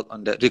needs to work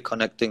on that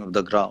reconnecting with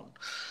the ground.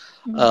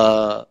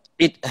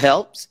 It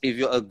helps if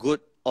you're a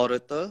good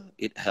orator.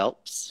 It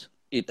helps.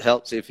 It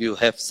helps if you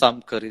have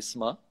some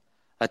charisma.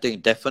 I think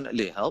it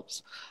definitely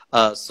helps.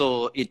 I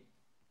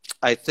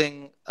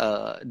think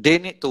they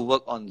need to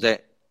work on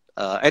that.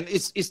 And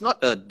it's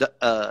not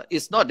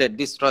that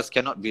this trust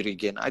cannot be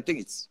regained. I think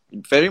it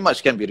very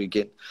much can be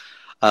regained.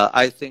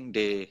 I think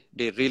they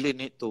really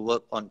need to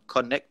work on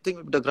connecting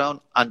with the ground,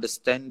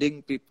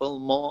 understanding people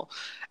more,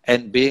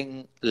 and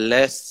being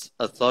less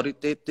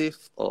authoritative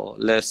or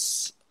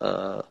less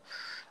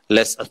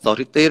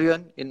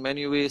authoritarian in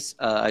many ways.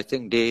 I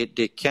think they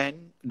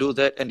can do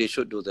that and they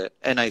should do that.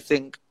 And I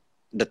think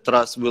the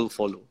trust will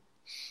follow.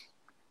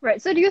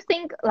 Right. So do you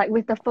think, like,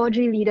 with the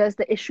 4G leaders,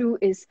 the issue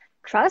is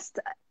trust,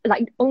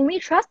 like only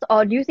trust,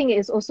 or do you think it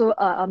is also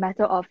a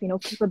matter of,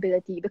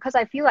 capability? Because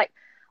I feel like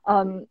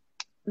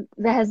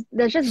there's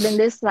just been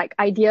this like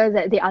idea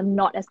that they are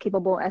not as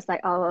capable as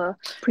like our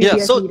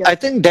previous leaders. I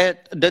think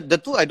that the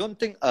two I don't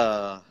think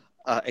are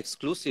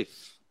exclusive.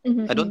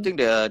 I don't think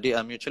they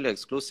are mutually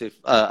exclusive.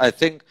 I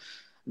think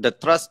the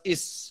trust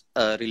is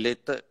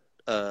related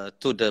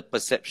to the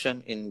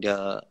perception in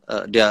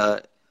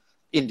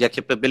their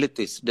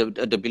capabilities,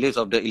 the beliefs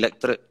of the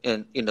electorate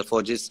in the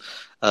 4G's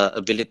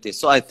abilities.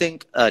 So I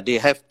think they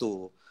have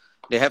to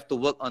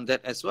work on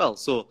that as well.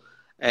 So,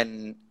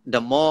 and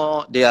the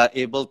more they are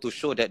able to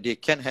show that they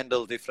can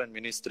handle different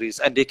ministries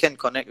and they can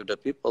connect with the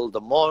people, the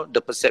more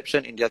the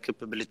perception in their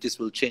capabilities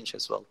will change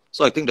as well.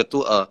 So I think the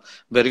two are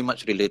very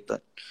much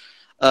related.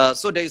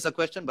 So there is a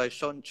question by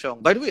Sean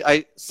Chong. By the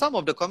way, some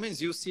of the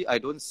comments you see, I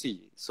don't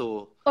see.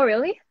 So. Oh,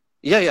 really?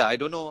 Yeah. I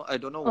don't know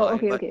why.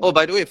 Okay. Oh,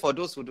 by the way, for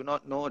those who do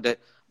not know, that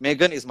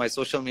Megan is my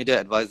social media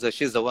advisor.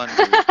 She's the one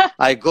who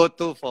I go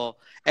to for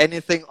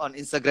anything on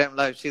Instagram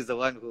Live. She's the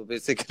one who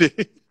basically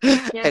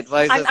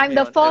advises me. I'm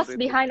the on force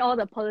everything. behind all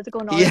the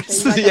political knowledge.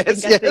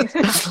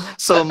 Yes.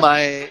 So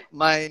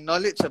my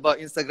knowledge about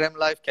Instagram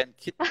Live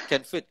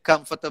can fit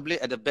comfortably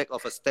at the back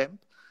of a stamp.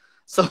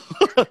 So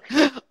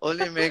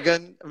only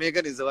Megan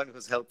is the one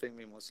who's helping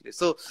me mostly.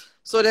 So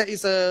there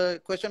is a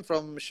question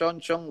from Sean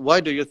Chong.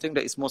 Why do you think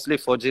that it's mostly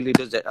 4G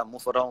leaders that are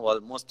move around while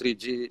most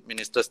 3G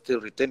ministers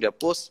still retain their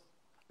posts?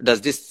 Does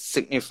this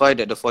signify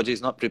that the 4G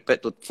is not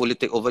prepared to fully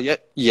take over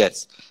yet?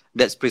 Yes,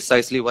 that's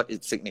precisely what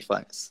it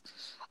signifies.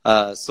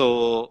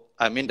 So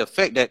I mean, the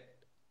fact that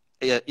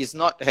it's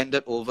not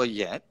handed over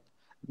yet,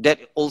 that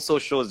also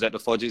shows that the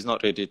 4G is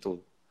not ready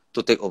to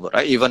take over,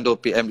 right? Even though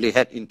PM Lee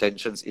had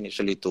intentions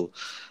initially to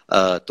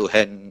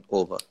hand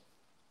over.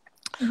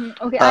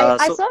 Okay,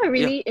 I saw a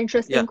really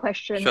interesting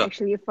question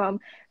actually from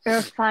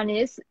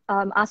Irfanis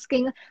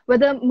asking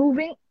whether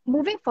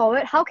moving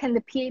forward, how can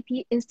the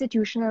PAP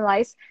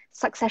institutionalize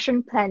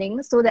succession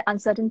planning so that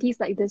uncertainties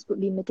like this would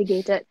be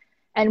mitigated?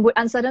 And would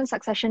uncertain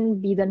succession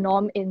be the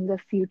norm in the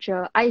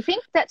future? I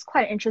think that's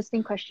quite an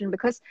interesting question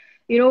because,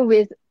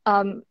 with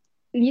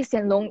Lee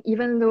Hsien Loong,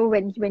 even though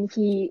when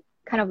he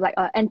kind of like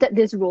entered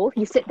this role,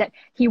 he said that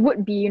he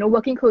would be,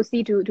 working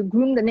closely to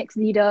groom the next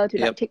leader to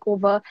like take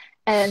over.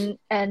 And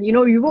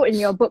you wrote in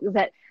your book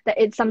that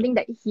it's something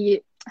that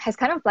he has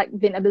kind of like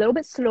been a little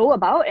bit slow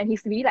about, and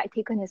he's really like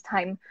taken his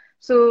time.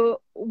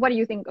 So what do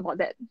you think about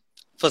that?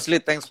 Firstly,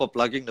 thanks for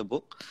plugging the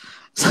book.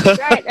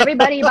 Right,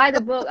 everybody buy the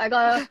book. I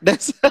gotta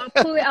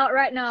pull it out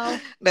right now.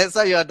 That's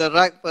why you're the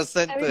right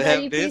person to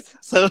have this.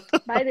 So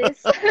buy this.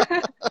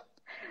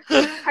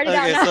 So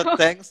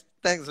thanks,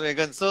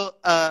 Megan. So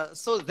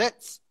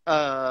that's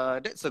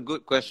a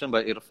good question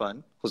by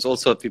Irfan, who's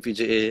also a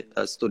PPGA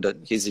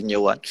student. He's in year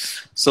 1.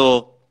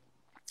 So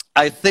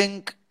I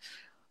think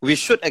we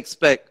should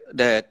expect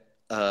that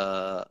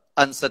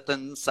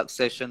uncertain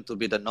succession to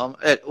be the norm.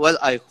 Well,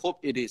 I hope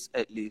it is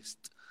at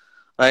least,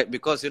 right?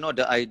 Because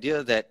the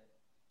idea that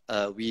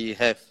we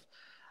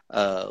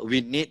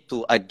need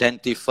to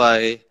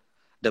identify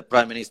the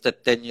Prime Minister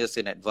 10 years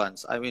in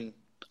advance. I mean,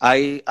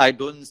 I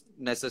don't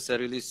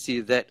necessarily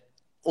see that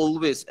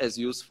always as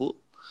useful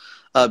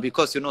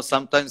because,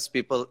 sometimes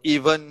people,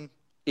 even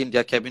in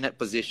their cabinet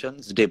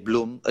positions, they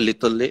bloom a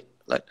little late.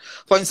 Like,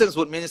 for instance,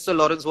 would Minister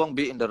Lawrence Wong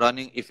be in the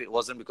running if it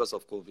wasn't because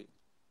of COVID?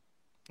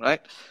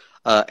 Right?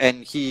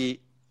 And he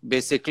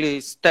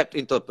basically stepped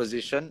into a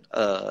position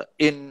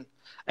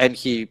and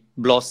he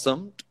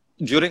blossomed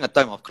during a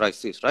time of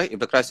crisis, right? If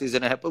the crisis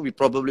didn't happen, we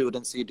probably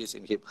wouldn't see this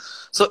in him.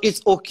 So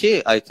it's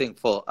okay, I think,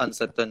 for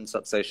uncertain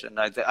succession.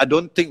 I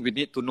don't think we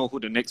need to know who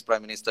the next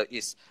prime minister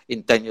is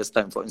in 10 years'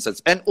 time, for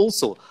instance. And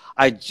also,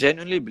 I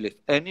genuinely believe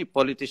any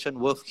politician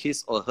worth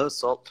his or her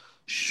salt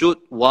should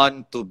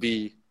want to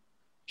be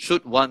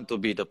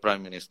the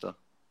prime minister.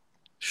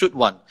 Should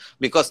want.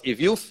 Because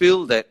if you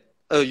feel that,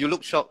 you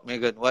look shocked,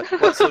 Megan.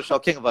 What's so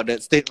shocking about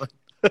that statement?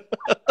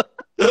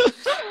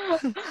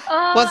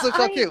 What's so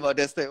shocking about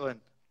that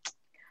statement?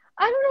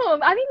 I don't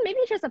know. I mean, maybe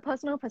it's just a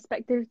personal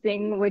perspective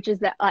thing, which is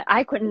that like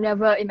I could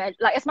never imagine,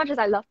 like as much as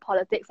I love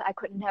politics, I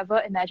could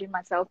never imagine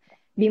myself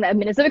being like a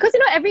minister, because you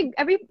know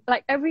every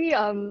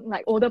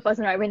like older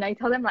person, right, when I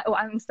tell them like, oh,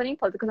 I'm studying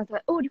politics, I'm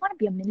like, oh, do you want to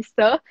be a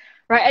minister,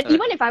 right? And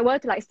even if I were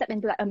to like step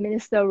into like a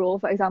minister role,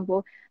 for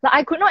example, like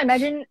I could not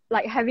imagine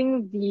like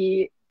having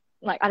the,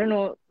 like, I don't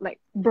know,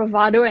 like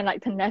bravado and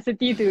like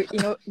tenacity to, you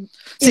know,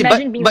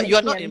 imagine being. But you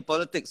are PM. not in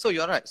politics, so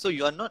you're right. So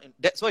you are not.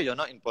 That's why you're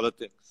not in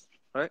politics,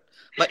 right?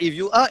 But if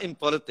you are in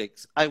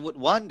politics, I would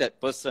want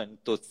that person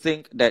to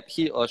think that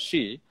he or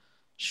she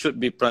should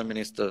be prime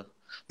minister,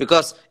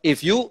 because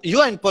if you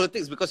are in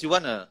politics because you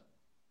want to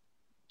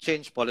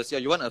change policy or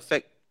you want to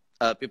affect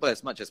people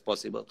as much as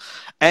possible,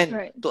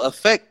 and to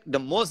affect the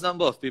most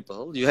number of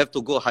people, you have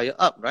to go higher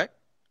up, right?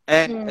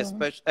 And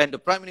especially, and the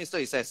prime minister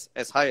is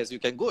as high as you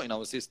can go in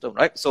our system,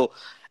 right? So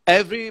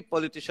every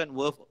politician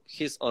worth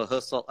his or her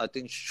salt, I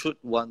think, should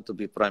want to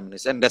be prime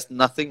minister, and there's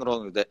nothing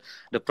wrong with that.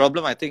 The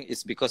problem, I think,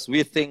 is because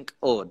we think,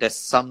 oh, there's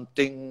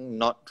something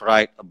not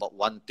right about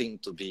wanting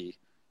to be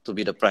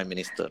the prime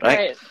minister,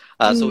 right?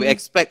 So we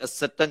expect a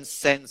certain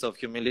sense of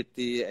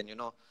humility, and you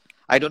know,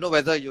 I don't know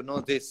whether you know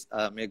this,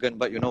 Megan,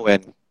 but you know,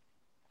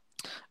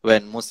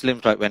 when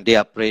Muslims, right, when they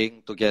are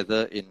praying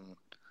together in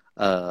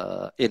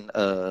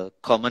a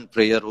common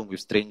prayer room with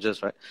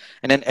strangers, right?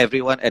 And then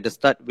everyone at the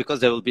start, because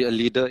there will be a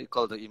leader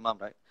called the imam,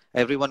 right?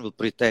 Everyone will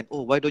pretend,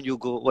 oh, why don't you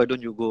go? Why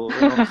don't you go?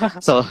 You know?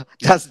 So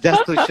just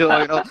to show,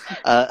 you know,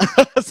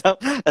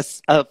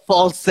 a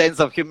false sense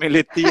of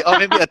humility, or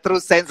maybe a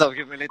true sense of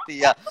humility.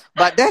 Yeah,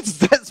 but that's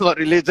for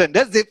religion.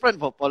 That's different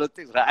for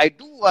politics, right? I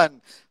do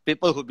want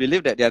people who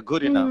believe that they are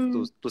good enough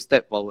to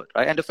step forward,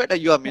 right? And the fact that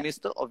you are a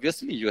minister,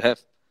 obviously you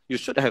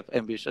should have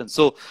ambition.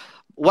 So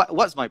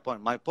what's my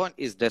point? My point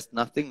is there's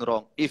nothing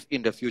wrong if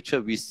in the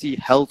future we see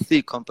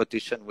healthy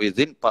competition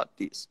within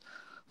parties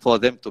for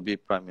them to be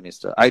prime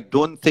minister. I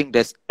don't think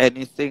there's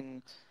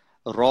anything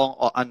wrong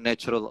or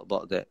unnatural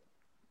about that.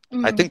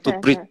 I think to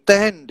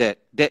pretend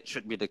that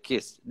should be the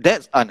case,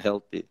 that's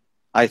unhealthy,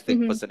 I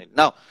think, personally.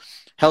 Now,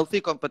 healthy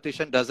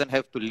competition doesn't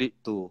have to lead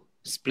to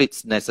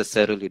splits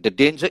necessarily. The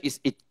danger is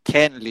it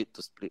can lead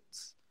to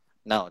splits.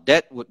 Now,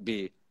 that would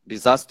be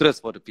disastrous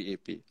for the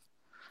PAP.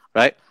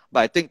 Right,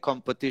 but I think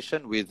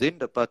competition within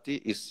the party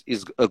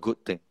is a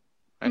good thing.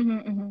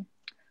 Right?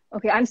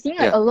 Okay, I'm seeing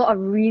like a lot of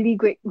really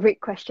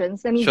great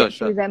questions. Let me get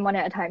through them one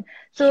at a time.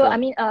 So I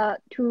mean,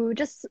 to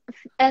just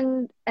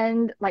end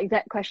like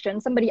that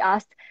question, somebody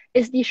asked,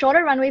 is the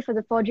shorter runway for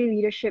the 4G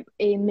leadership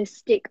a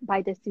mistake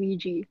by the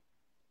 3G?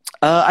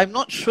 I'm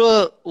not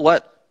sure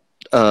what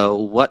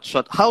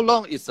short. How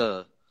long is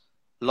a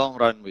long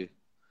runway?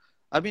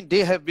 I mean, they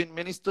have been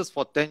ministers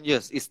for 10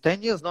 years. Is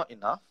 10 years not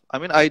enough? I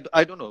mean,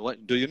 I don't know.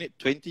 What do you need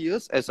 20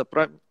 years as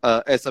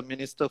a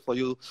minister for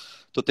you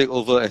to take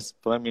over as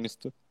prime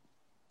minister?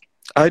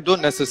 I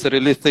don't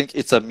necessarily think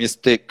it's a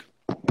mistake.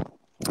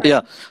 Right.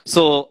 Yeah.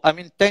 So, I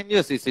mean, 10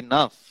 years is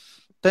enough.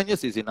 10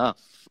 years is enough.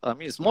 I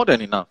mean, it's more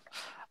than enough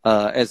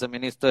as a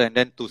minister, and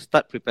then to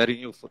start preparing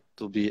you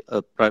to be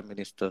a prime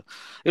minister.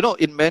 You know,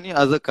 in many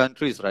other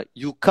countries, right,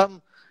 you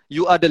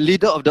are the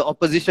leader of the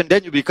opposition,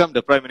 then you become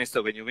the prime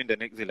minister when you win the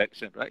next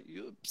election, right?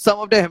 Some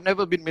of them have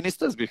never been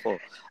ministers before,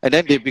 and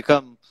then they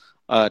become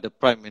the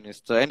prime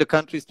minister, and the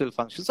country still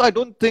functions. So I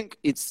don't think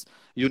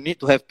you need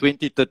to have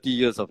 20, 30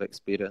 years of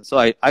experience. So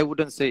I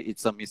wouldn't say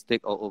it's a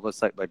mistake or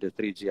oversight by the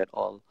 3G at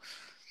all.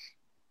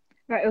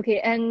 Right, okay.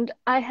 And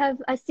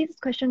I see this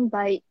question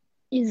by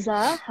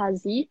Iza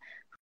Hazi.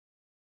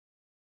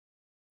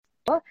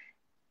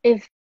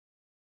 If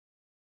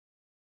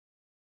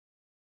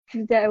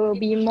there will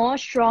be more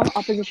strong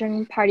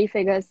opposition party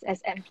figures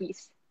as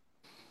MPs.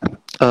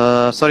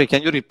 Sorry,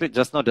 can you repeat?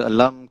 Just now the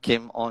alarm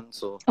came on,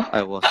 so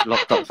I was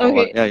locked up for a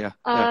while.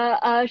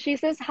 Yeah. She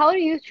says, how do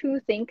you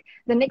two think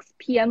the next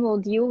PM will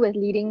deal with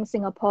leading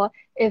Singapore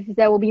if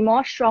there will be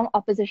more strong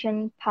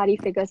opposition party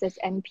figures as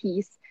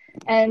MPs?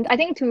 And I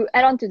think to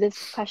add on to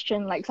this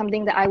question, like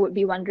something that I would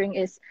be wondering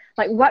is,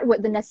 like, what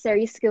would the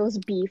necessary skills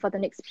be for the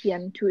next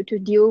PM to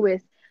deal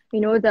with, you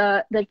know,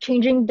 the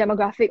changing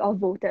demographic of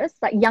voters,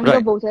 like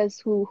younger voters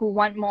who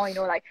want more, you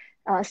know, like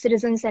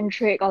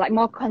citizen-centric or like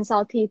more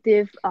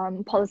consultative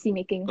policy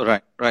making.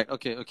 Right.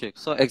 Okay.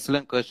 So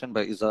excellent question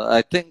by Iza.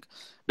 I think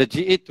the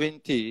GE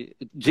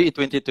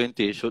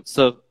 2020 should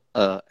serve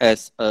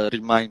as a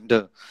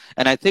reminder.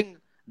 And I think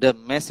the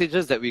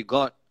messages that we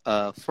got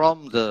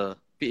from the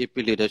PAP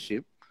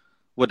leadership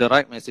were the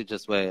right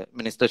messages, where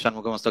Minister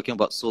Shanmugam was talking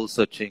about soul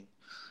searching.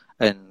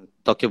 and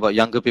talking about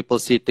younger people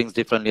see things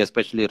differently,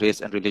 especially race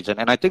and religion.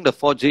 And I think the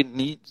 4G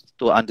needs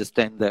to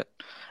understand that.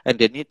 And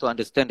they need to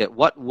understand that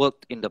what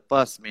worked in the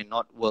past may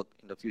not work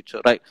in the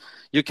future, right?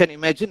 You can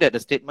imagine that the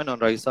statement on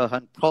Raisa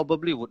Khan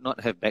probably would not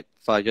have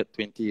backfired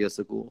 20 years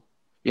ago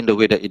in the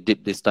way that it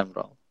did this time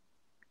round.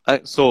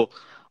 Right? So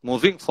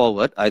moving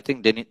forward, I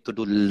think they need to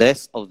do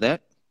less of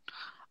that.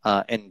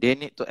 And they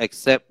need to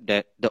accept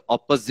that the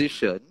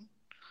opposition,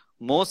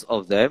 most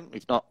of them,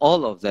 if not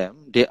all of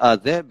them, they are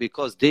there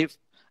because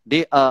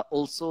they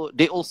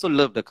also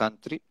love the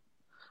country.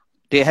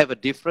 They have a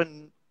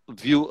different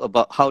view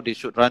about how they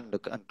should run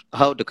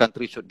how the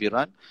country should be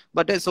run,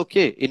 but that's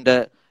okay. In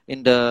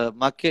the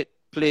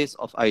marketplace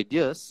of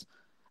ideas,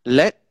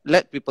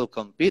 let people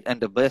compete,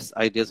 and the best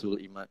ideas will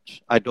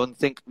emerge. I don't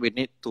think we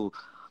need to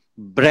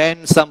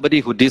brand somebody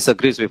who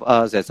disagrees with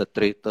us as a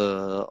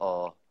traitor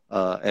or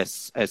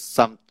as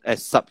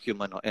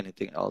subhuman or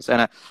anything else.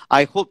 And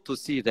I hope to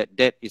see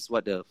that is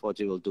what the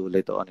 4G will do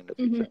later on in the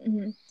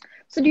future.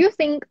 So do you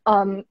think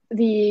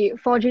the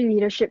 4G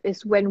leadership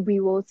is when we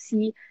will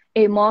see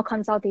a more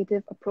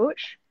consultative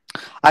approach?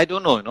 I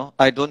don't know,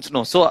 I don't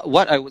know. So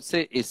what I would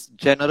say is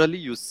generally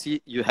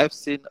you have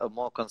seen a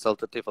more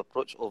consultative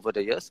approach over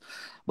the years,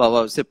 but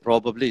I would say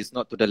probably it's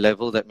not to the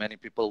level that many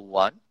people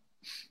want,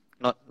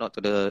 not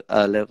to the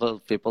level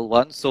people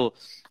want. So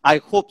I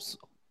hope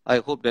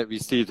that we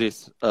see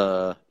this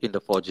in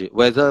the 4G.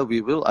 Whether we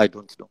will, I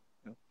don't know.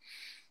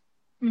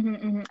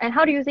 And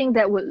how do you think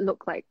that would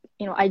look like,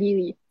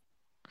 ideally?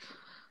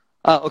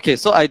 Okay,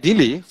 so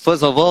ideally,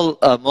 first of all,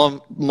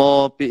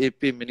 more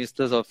PAP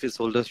ministers, office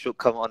holders should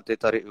come on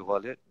Tarik with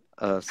Walid.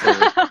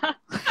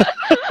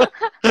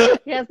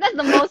 Yes, that's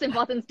the most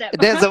important step.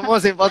 That's the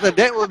most important.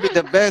 That would be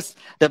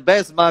the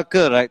best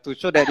marker, right? To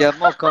show that they are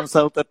more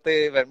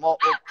consultative and more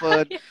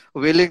open,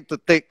 willing to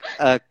take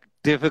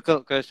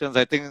difficult questions.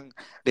 I think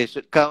they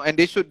should come and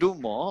they should do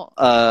more.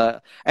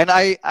 And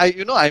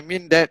I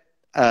mean that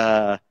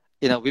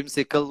in a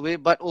whimsical way,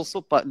 but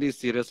also partly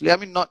seriously. I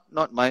mean,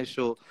 not my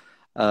show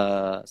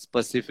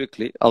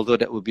specifically, although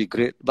that would be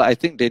great. But I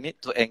think they need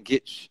to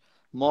engage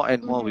more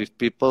and more with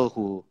people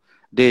who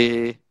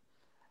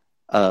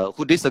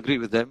disagree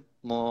with them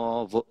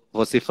more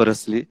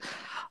vociferously.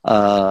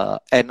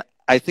 And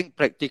I think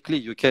practically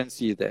you can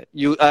see that.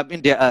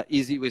 There are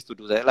easy ways to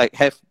do that, like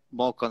have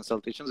more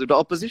consultations with the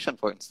opposition,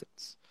 for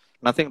instance.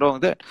 Nothing wrong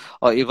with that.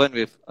 Or even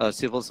with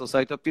civil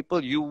society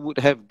people you would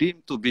have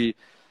deemed to be,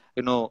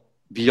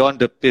 beyond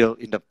the pale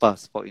in the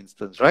past, for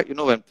instance, right?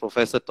 When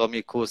Professor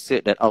Tommy Koh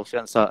said that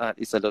Alfian Sa'ad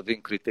is a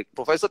loving critic,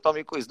 Professor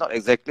Tommy Koh is not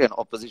exactly an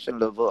opposition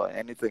lover or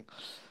anything.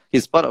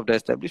 He's part of the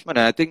establishment,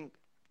 and I think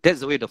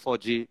that's the way the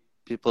 4G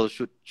people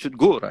should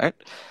go, right?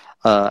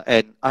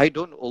 And I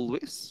don't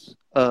always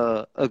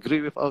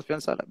agree with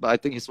Alfian Sa'ad, but I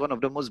think he's one of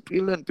the most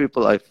brilliant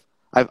people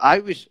I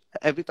wish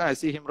every time I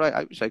see him write,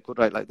 I wish I could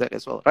write like that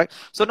as well, right?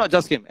 So not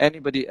just him,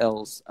 anybody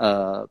else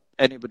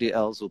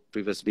who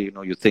previously,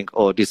 you think,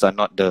 oh, these are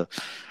not the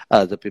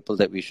people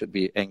that we should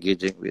be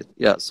engaging with.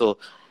 Yeah, so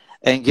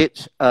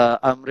engage.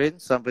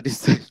 Amrin, somebody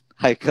said,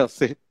 Haikal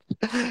said,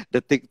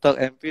 the TikTok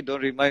MP,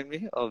 don't remind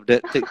me of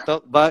that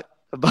TikTok, but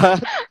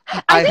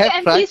I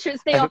think MPs should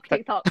stay off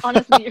TikTok,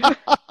 honestly.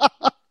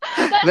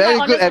 Very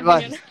good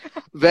advice.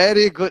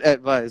 Very good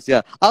advice,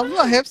 yeah.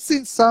 I have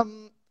seen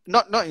some,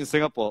 not in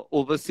Singapore,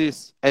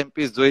 overseas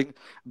MPs doing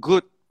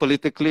good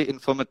politically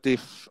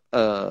informative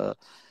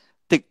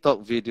TikTok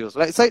videos.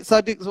 Like Said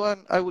Sadiq's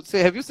one, I would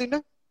say. Have you seen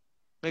that,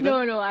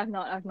 Megan? No, I've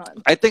not.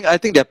 I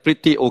think they're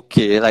pretty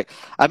okay. Like,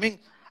 I mean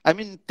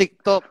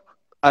TikTok,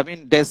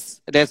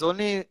 there's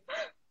only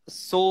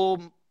so,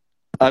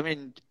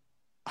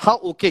 how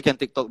okay can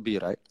TikTok be,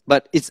 right?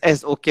 But it's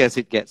as okay as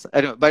it gets.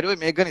 Anyway, by the way,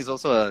 Megan is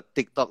also a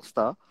TikTok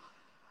star.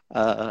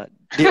 The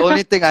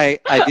only thing I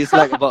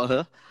dislike about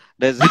her,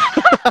 there's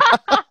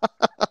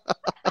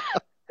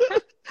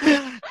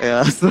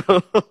yeah,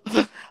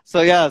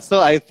 so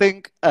I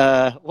think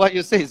what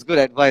you say is good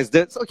advice.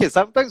 That's okay.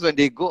 Sometimes when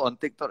they go on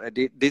TikTok,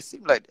 they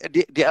seem like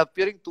they are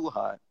appearing too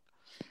hard.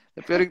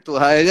 They're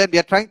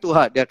trying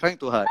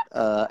too hard.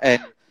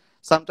 And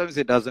sometimes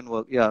it doesn't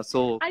work. Yeah.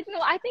 So I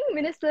think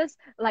ministers,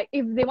 like,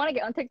 if they want to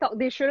get on TikTok,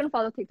 they shouldn't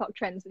follow TikTok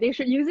trends. They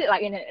should use it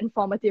like in an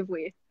informative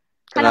way.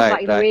 Kind of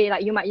like the way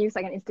like you might use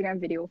like an Instagram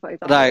video, for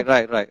example.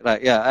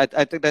 Right. Yeah,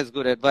 I think that's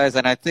good advice.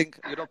 And I think,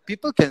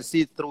 people can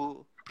see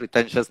through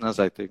pretentiousness,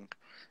 I think.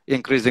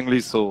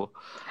 Increasingly so.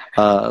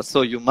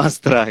 So you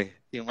must try.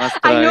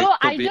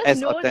 I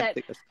just know that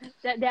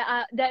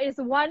there is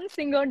one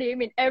single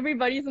name in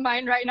everybody's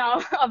mind right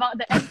now about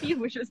the MP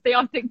who should stay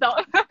on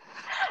TikTok.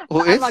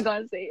 Who is? I'm not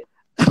gonna say it.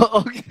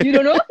 Okay. You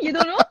don't know?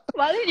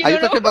 Walid,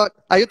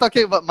 Are you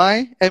talking about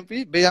my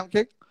MP, Bayam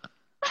King?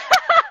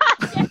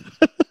 Yes.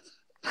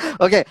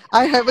 Okay,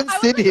 I haven't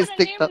seen his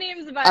TikTok.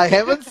 I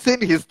haven't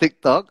seen his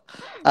TikTok,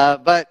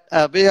 but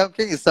Bayam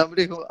King is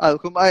somebody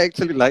whom I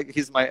actually like.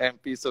 He's my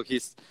MP, so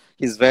he's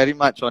very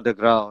much on the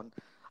ground.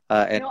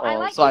 And I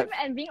like so him,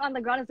 and being on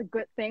the ground is a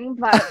good thing,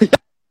 but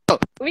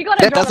we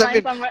gotta draw the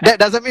line somewhere. That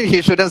doesn't mean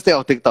he shouldn't stay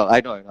on TikTok. I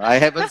know. I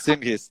haven't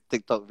seen his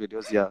TikTok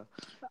videos. Yeah.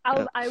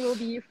 I will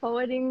be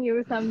forwarding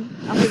you some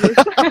after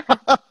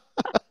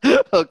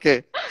this.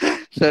 Okay.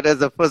 So that's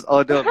the first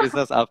order of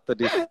business after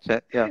this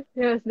chat. Yeah.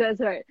 Yes, that's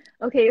right.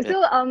 Okay, Yeah.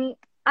 so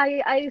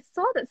I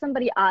saw that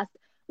somebody asked,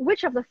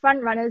 which of the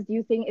front runners do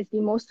you think is the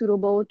most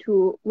suitable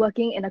to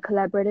working in a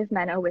collaborative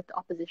manner with the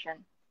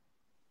opposition?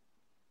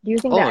 Do you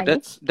think there Oh, are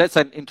any? that's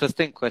an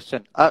interesting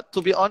question.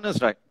 To be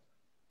honest, right,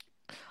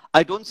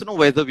 I don't know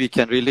whether we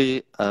can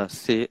really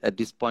say at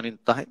this point in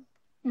time.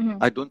 Mm-hmm.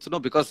 I don't know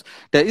because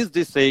there is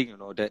this saying,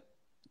 that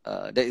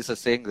there is a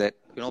saying that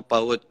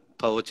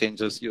power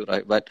changes you,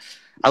 right? But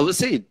I would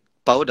say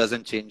power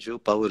doesn't change you.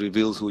 Power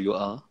reveals who you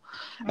are,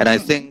 and I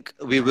think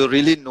we will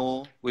really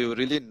know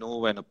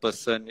when a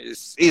person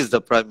is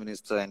the prime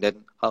minister, and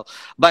then how.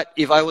 But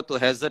if I were to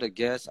hazard a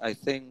guess, I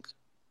think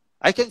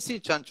I can see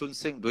Chan Chun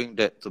Sing doing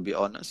that. To be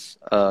honest,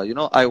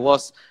 I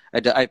was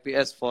at the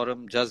IPS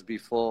forum just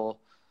before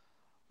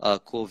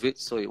COVID,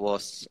 so it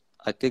was,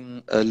 I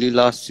think, early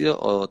last year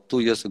or 2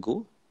 years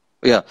ago.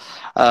 Yeah.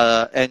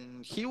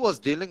 And he was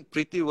dealing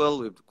pretty well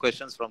with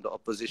questions from the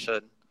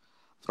opposition,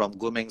 from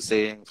Gumeng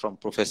Singh, from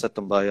Professor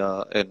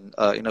Tambaya, and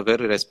in a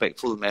very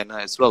respectful manner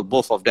as well.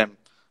 Both of them,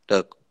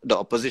 the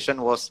opposition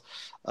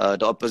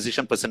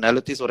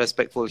personalities were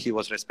respectful. He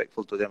was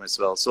respectful to them as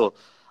well. So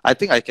I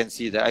think I can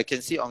see that. I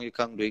can see Ong Ye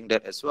Kung doing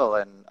that as well.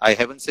 And I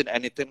haven't seen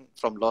anything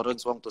from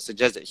Lawrence Wong to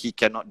suggest that he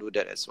cannot do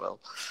that as well.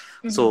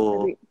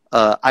 So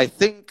I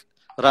think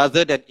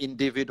rather than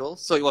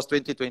individuals, so it was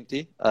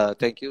 2020.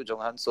 Thank you,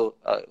 Jong Han. So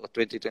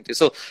 2020.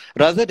 So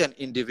rather than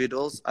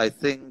individuals, I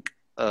think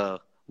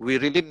we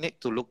really need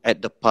to look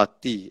at the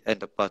party and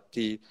the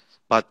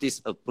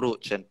party's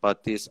approach and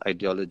party's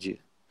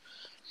ideology.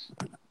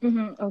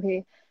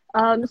 Okay.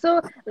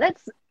 So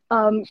let's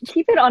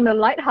keep it on a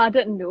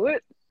light-hearted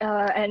note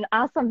and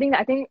ask something that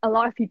I think a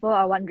lot of people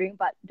are wondering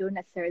but don't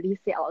necessarily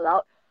say out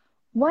loud.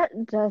 What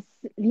does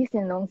Lee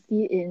Hsien Loong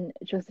see in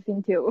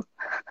Josephine Teo?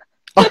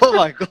 Oh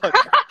my God.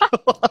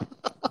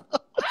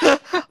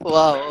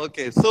 Wow.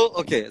 Okay.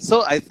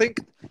 So I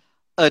think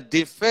a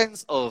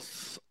defense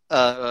of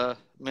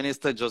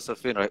Minister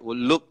Josephine, right, would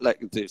look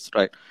like this,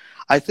 right?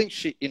 I think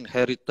she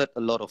inherited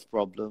a lot of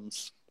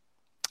problems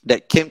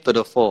that came to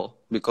the fore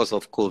because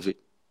of COVID,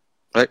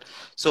 right?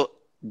 So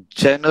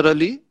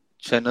generally,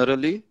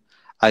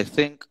 I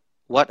think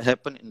what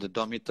happened in the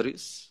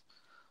dormitories,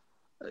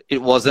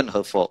 it wasn't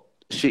her fault.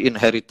 She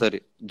inherited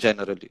it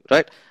generally,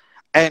 right?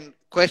 And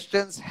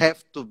questions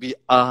have to be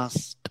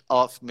asked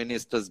of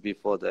ministers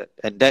before that.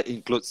 And that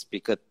includes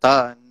Speaker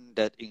Tan,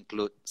 that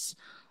includes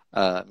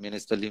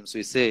Minister Lim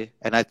Swee Say.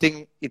 And I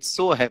think it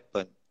so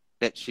happened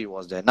that she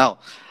was there. Now,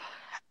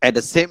 at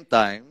the same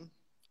time,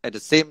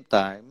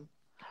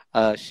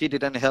 she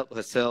didn't help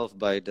herself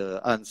by the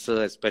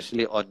answer,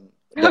 especially on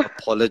the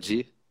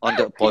apology.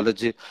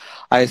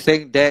 I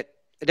think that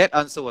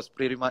answer was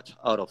pretty much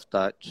out of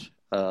touch.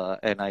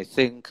 And I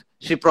think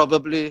she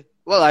probably,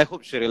 I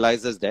hope she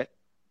realizes that.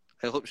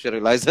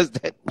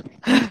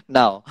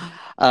 Now.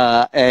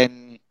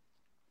 And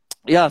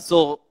yeah,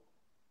 so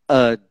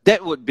that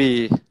would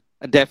be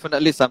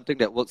definitely something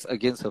that works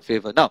against her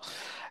favor. Now,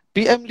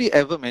 PM Lee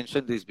ever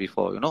mentioned this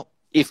before,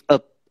 if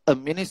a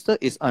minister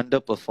is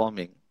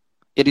underperforming,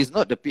 it is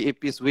not the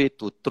PAP's way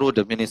to throw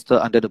the minister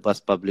under the bus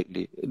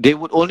publicly. They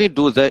would only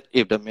do that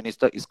if the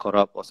minister is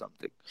corrupt or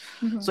something.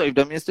 So if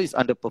the minister is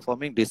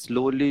underperforming, they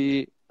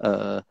slowly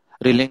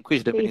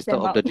relinquish the minister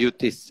of the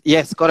duties.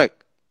 Yes,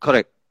 correct.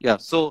 Yeah,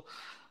 so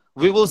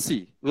we will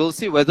see. We'll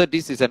see whether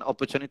this is an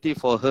opportunity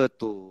for her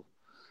to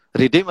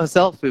redeem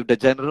herself with the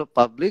general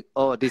public,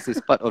 or this is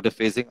part of the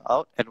phasing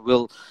out, and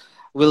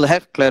we'll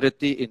have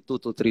clarity in 2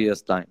 to 3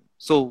 years' time.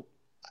 So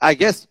I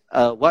guess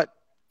what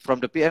from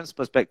the PM's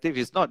perspective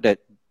is not that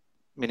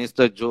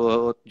Minister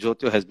Jo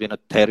Teo has been a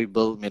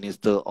terrible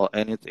minister or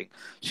anything.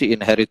 She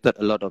inherited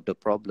a lot of the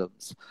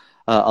problems.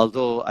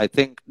 Although I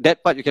think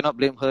that part you cannot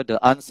blame her.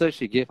 The answer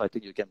she gave, I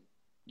think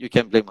you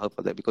can blame her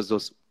for that, because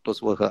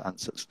those were her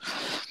answers.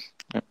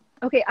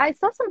 Okay, I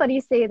saw somebody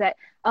say that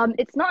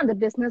it's not in the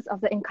business of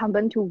the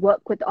incumbent to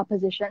work with the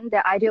opposition.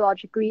 They're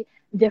ideologically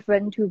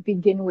different to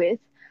begin with.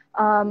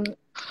 I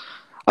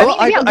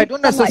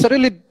don't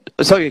necessarily.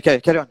 Sorry,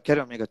 carry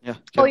on, Megan. Yeah.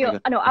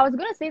 No, I was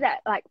gonna say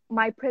that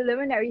my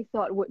preliminary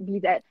thought would be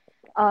that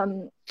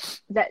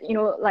that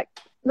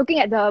looking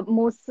at the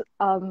most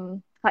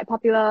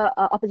popular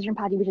opposition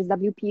party, which is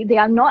WP, they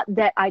are not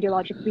that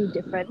ideologically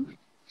different,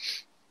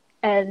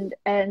 and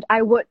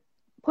I would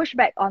push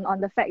back on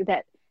the fact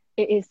that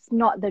it is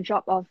not the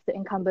job of the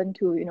incumbent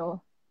to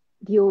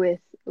deal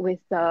with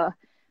the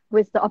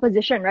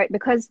opposition, right?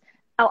 Because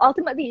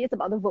ultimately it's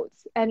about the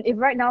votes, and if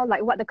right now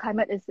what the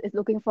climate is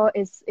looking for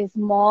is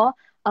more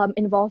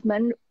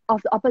involvement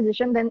of the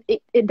opposition, then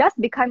it does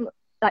become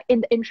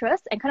in the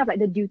interest and kind of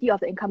the duty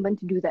of the incumbent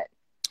to do that.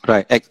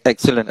 Right.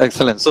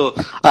 Excellent. So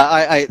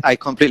I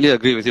completely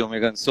agree with you,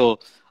 Megan. So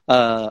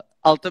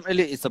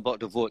ultimately it's about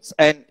the votes,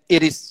 and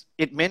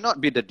it may not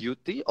be the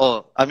duty,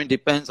 or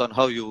depends on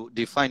how you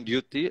define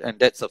duty, and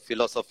that's a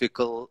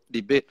philosophical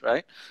debate,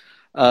 right?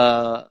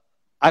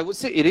 I would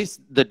say it is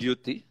the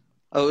duty.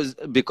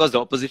 because the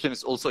opposition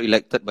is also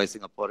elected by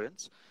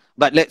Singaporeans.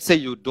 But let's say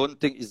you don't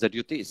think it's the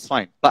duty, it's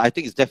fine. But I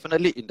think it's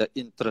definitely in the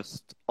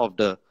interest of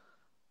the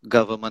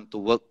government to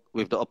work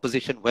with the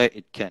opposition where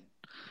it can.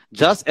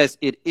 Just as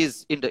it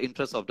is in the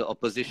interest of the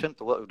opposition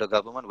to work with the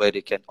government where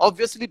they can.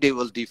 Obviously, they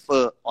will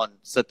differ on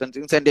certain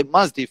things and they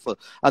must differ.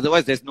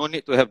 Otherwise, there's no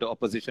need to have the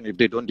opposition if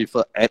they don't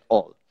differ at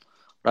all,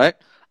 right?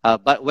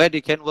 But where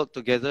they can work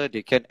together,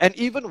 they can. And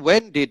even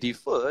when they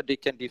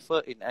can differ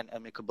in an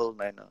amicable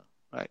manner,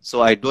 right?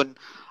 So I don't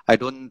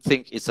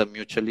think it's a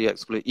mutually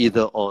exclusive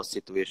either or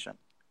situation.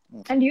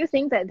 And do you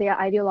think that they are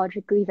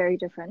ideologically very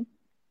different?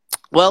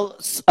 Well,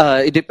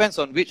 it depends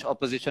on which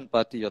opposition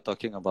party you're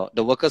talking about.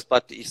 The Workers'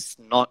 Party is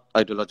not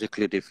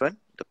ideologically different.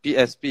 The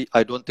PSP,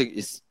 I don't think,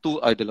 is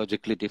too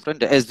ideologically different.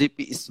 The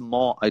SDP is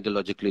more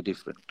ideologically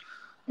different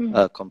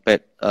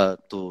compared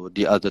to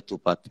the other two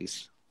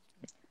parties.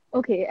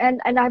 Okay,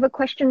 and I have a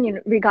question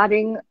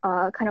regarding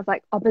kind of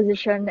like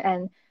opposition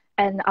and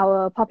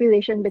our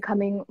population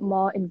becoming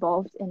more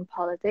involved in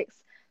politics.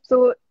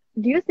 So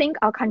do you think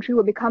our country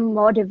will become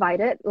more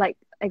divided, like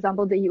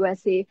example the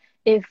USA,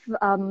 if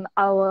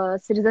our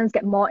citizens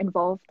get more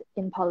involved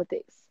in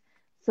politics?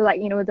 So like,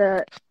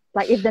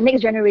 if the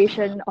next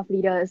generation of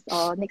leaders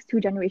or next two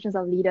generations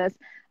of leaders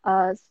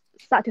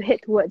start to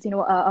head towards,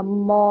 a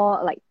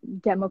more like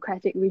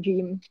democratic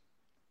regime.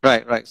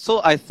 Right.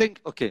 So I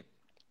think, okay.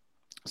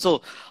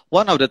 So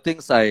one of the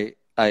things I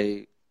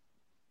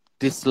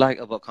dislike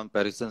about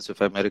comparisons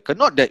with America,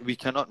 not that we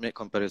cannot make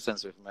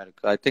comparisons with America.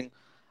 I think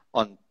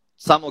on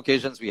some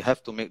occasions we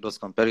have to make those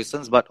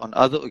comparisons, but on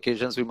other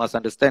occasions we must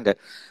understand that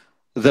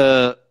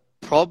the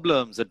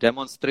problems, the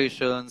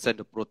demonstrations and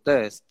the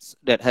protests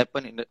that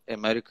happen in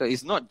America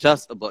is not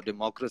just about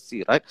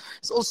democracy, right?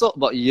 It's also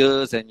about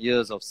years and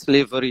years of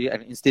slavery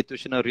and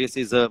institutional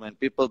racism and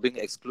people being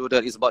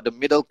excluded. It's about the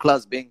middle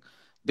class being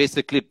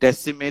basically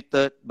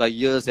decimated by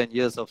years and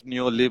years of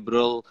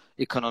neoliberal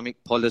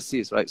economic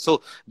policies, right?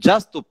 So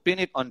just to pin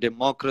it on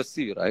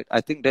democracy, right,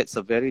 I think that's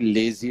a very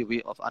lazy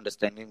way of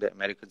understanding the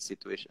American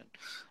situation.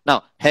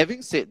 Now,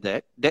 having said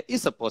that, there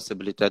is a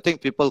possibility. I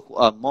think people who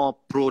are more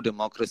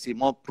pro-democracy,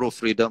 more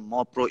pro-freedom,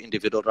 more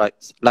pro-individual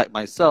rights, like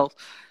myself,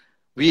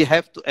 we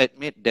have to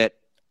admit that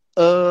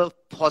a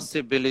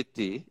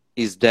possibility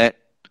is that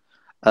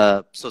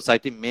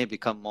society may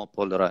become more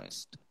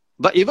polarized.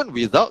 But even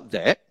without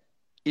that,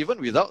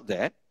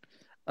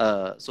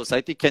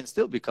 society can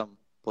still become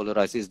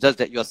polarized. It's just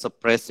that you're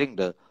suppressing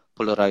the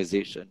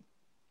polarization,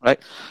 right?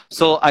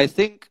 So I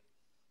think,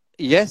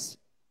 yes,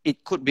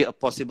 it could be a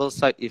possible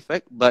side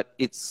effect, but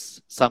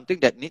it's something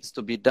that needs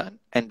to be done.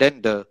 And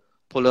then the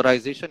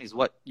polarization is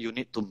what you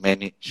need to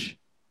manage,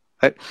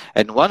 right?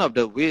 And one of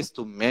the ways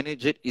to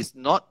manage it is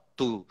not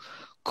to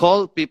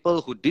call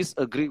people who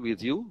disagree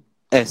with you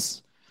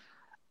as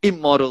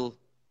immoral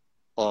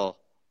or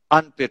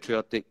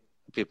unpatriotic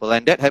people,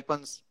 and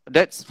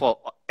that's for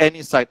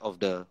any side of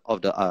the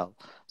aisle.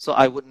 So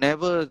I would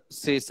never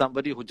say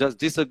somebody who just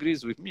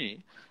disagrees with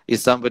me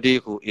is somebody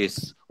who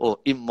is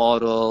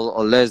immoral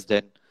or less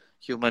than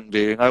human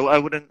being. I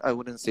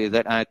wouldn't say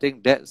that. And I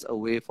think that's a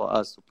way for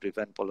us to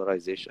prevent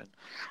polarization.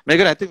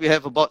 Megan, I think we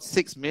have about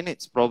 6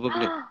 minutes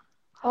probably.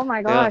 Oh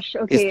my gosh,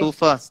 yeah. okay. It's too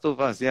fast,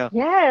 yeah.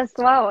 Yes,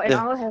 wow, an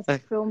hour has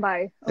flown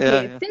by.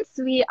 Okay, yeah. Since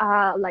we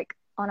are like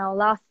on our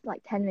last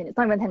 10 minutes,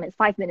 not even 10 minutes,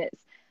 5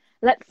 minutes,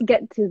 let's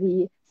get to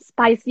the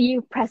spicy,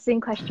 pressing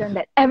question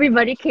that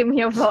everybody came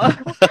here for,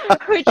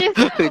 which is,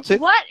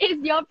 what is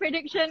your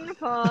prediction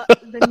for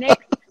the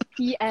next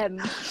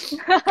PM?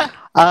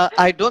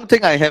 I don't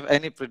think I have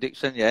any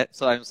prediction yet,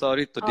 so I'm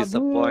sorry to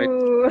disappoint.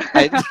 We're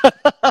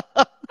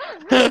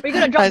going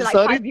to drop to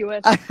 5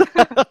 viewers.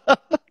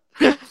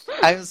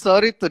 I'm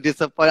sorry to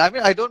disappoint. I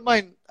mean, I don't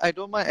mind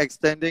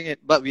extending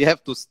it, but we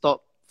have to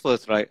stop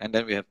first, right? And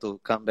then we have to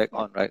come back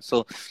on, right?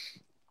 So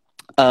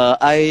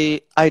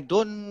I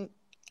don't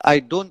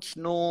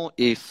know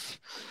if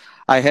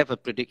I have a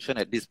prediction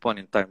at this point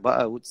in time, but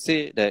I would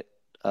say that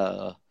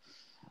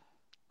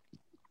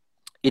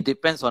it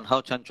depends on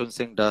how Chan Chun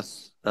Sing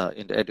does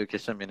in the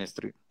education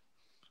ministry,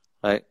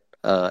 right?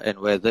 And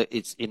whether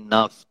it's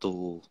enough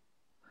to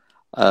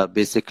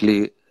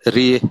basically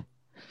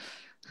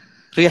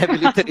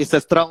rehabilitate is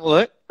a strong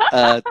word,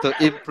 to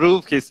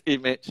improve his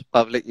image,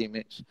 public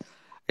image.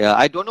 Yeah,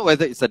 I don't know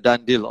whether it's a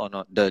done deal or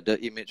not, the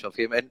image of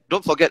him. And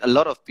don't forget, a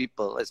lot of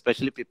people,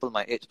 especially people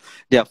my age,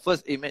 their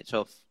first image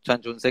of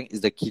Chan Chun Sing is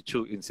the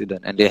Kichu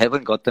incident, and they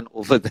haven't gotten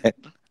over that.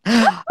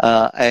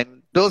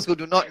 And those who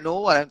do not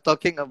know what I'm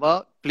talking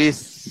about,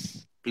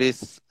 please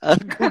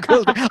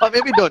Google or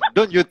maybe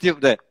don't YouTube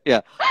that.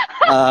 Yeah.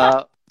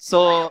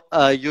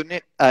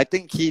 I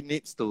think he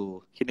needs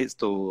to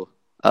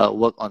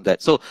work on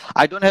that. So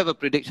I don't have a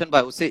prediction, but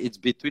I would say it's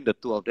between the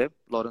two of them,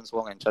 Lawrence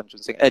Wong and Chan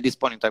Chun Sing, at this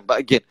point in time. But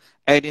again,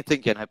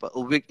 anything can happen. A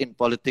week in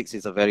politics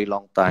is a very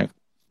long time.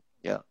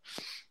 Yeah.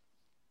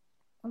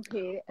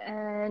 Okay,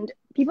 and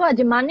people are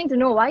demanding to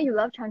know why you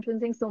love Chan Chun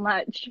Sing so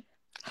much.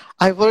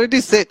 I've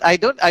already said I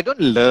don't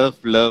love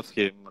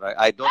him, right?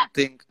 I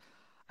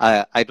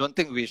I don't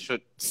think we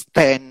should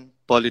stand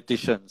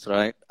politicians,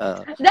 right?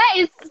 That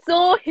is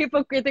so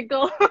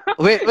hypocritical.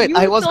 Wait, You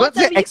I was going to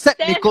say totally except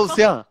stand Nichols,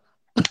 for- yeah.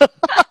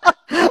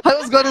 I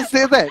was going to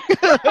say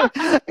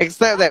that.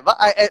 Except that. But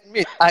I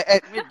admit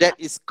that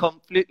is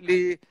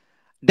completely,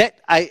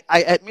 I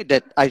admit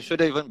that I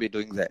shouldn't even be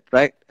doing that,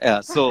 right?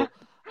 So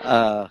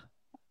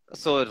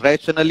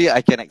rationally,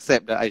 I can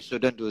accept that I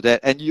shouldn't do that.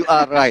 And you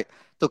are right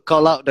to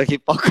call out the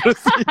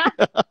hypocrisy.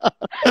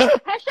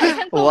 Hashtag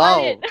cancel Wow.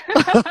 Walid.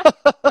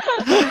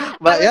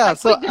 But was, yeah, like,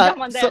 quick to jump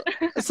on that.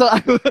 so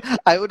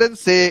I wouldn't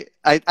say,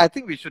 I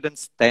think we shouldn't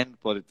stand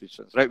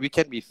politicians, right? We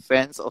can be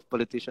fans of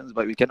politicians,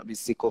 but we cannot be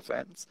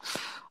sycophants,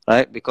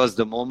 right? Because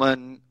the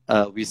moment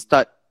we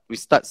start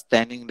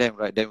standing them,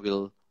 right, then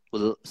we'll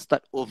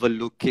start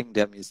overlooking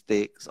their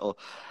mistakes or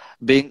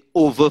being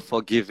over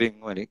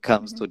forgiving when it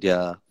comes to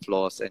their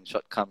flaws and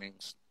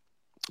shortcomings.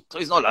 So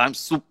it's not like I'm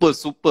super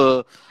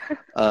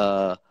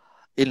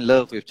in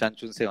love with Chan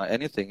Chun Sing or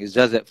anything. It's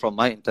just that from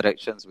my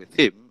interactions with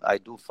him, I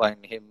do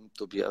find him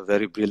to be a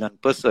very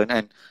brilliant person,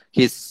 and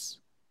he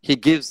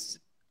gives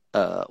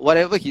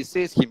whatever he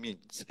says he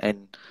means,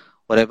 and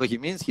whatever he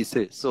means he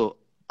says. So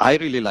I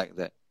really like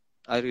that.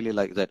 I really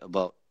like that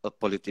about a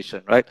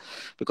politician, right?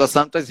 Because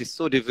sometimes it's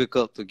so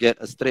difficult to get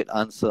a straight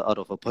answer out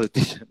of a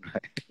politician,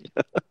 right?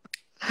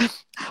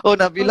 Oh,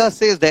 Nabila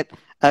says that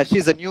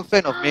she's a new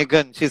fan of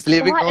Megan. She's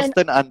leaving What no an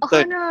stone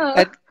unturned.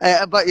 honor.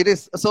 And, but it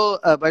is so.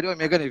 By the way,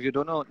 Megan, if you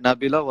don't know,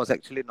 Nabila was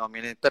actually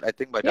nominated, I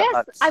think, by the Yes,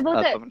 arts. I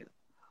voted. Community.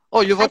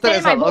 Oh, you I voted sent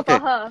as my well. vote Okay,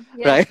 for her.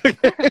 Yes. right.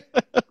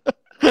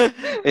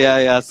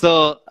 Yeah.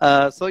 So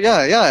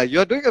yeah,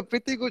 you're doing a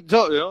pretty good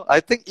job. You know, I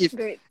think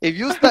Great. if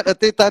you start a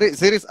Tarik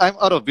series, I'm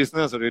out of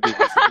business already.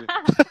 Basically.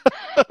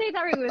 Say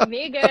Tarik with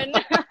Megan.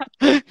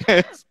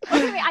 Yes.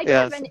 Okay, wait, I do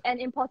Yes. have an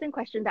important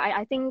question that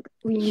I think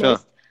we Sure.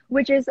 missed,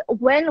 which is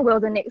when will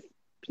the next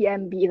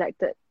PM be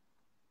elected?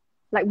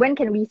 Like, when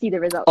can we see the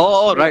results?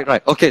 Oh,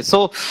 right. Okay,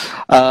 so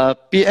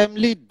PM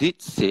Lee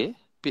did say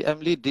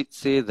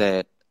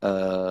that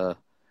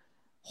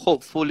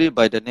hopefully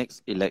by the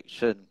next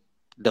election,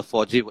 the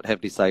 4G would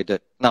have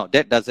decided. Now,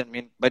 that doesn't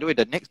mean, by the way,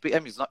 the next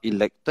PM is not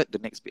elected, the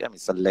next PM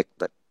is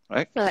selected,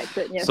 right?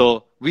 Selected, yes.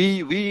 So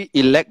we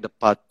elect the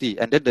party,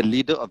 and then the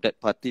leader of that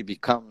party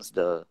becomes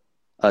the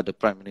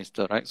prime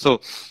minister, right? So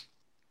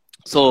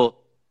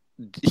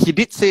he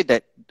did say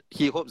that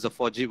he hopes the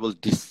 4G will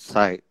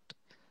decide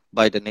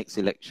by the next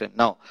election.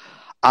 Now,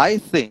 I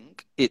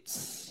think it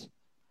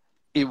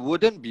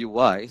wouldn't be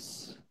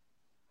wise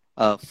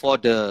for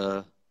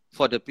the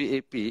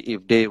PAP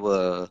if they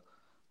were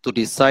to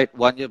decide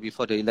 1 year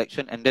before the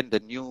election and then the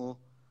new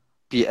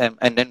PM,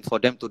 and then for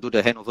them to do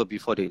the handover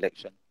before the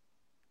election.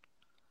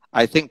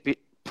 I think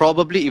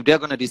probably if they're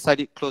going to decide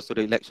it close to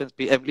the elections,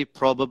 PM Lee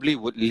probably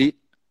would lead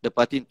the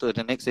party into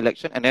the next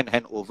election and then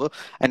hand over,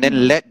 and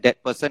then let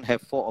that person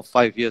have 4 or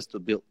 5 years to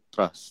build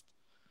trust.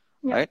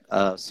 Yeah.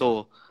 Right?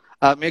 So,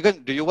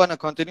 Megan, do you want to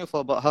continue for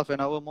about half an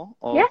hour more?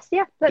 Or Yes,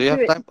 yeah, let's do you have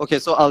do it. time? Okay,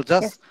 so I'll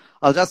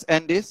just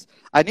end this.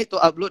 I need to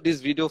upload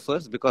this video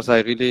first because I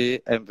really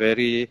am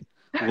very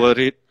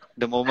worried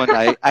the moment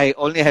I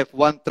only have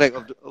one track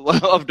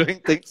of doing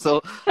things.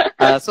 So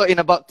so in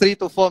about 3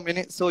 to 4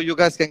 minutes, so you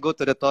guys can go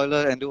to the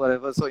toilet and do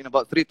whatever. So in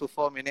about 3 to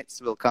 4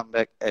 minutes, we'll come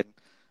back, and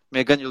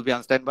Megan, you'll be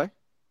on standby?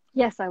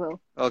 Yes, I will.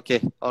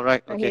 Okay, all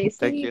right. Okay, Okay, see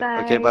thank you you.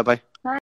 Okay, guys. bye-bye.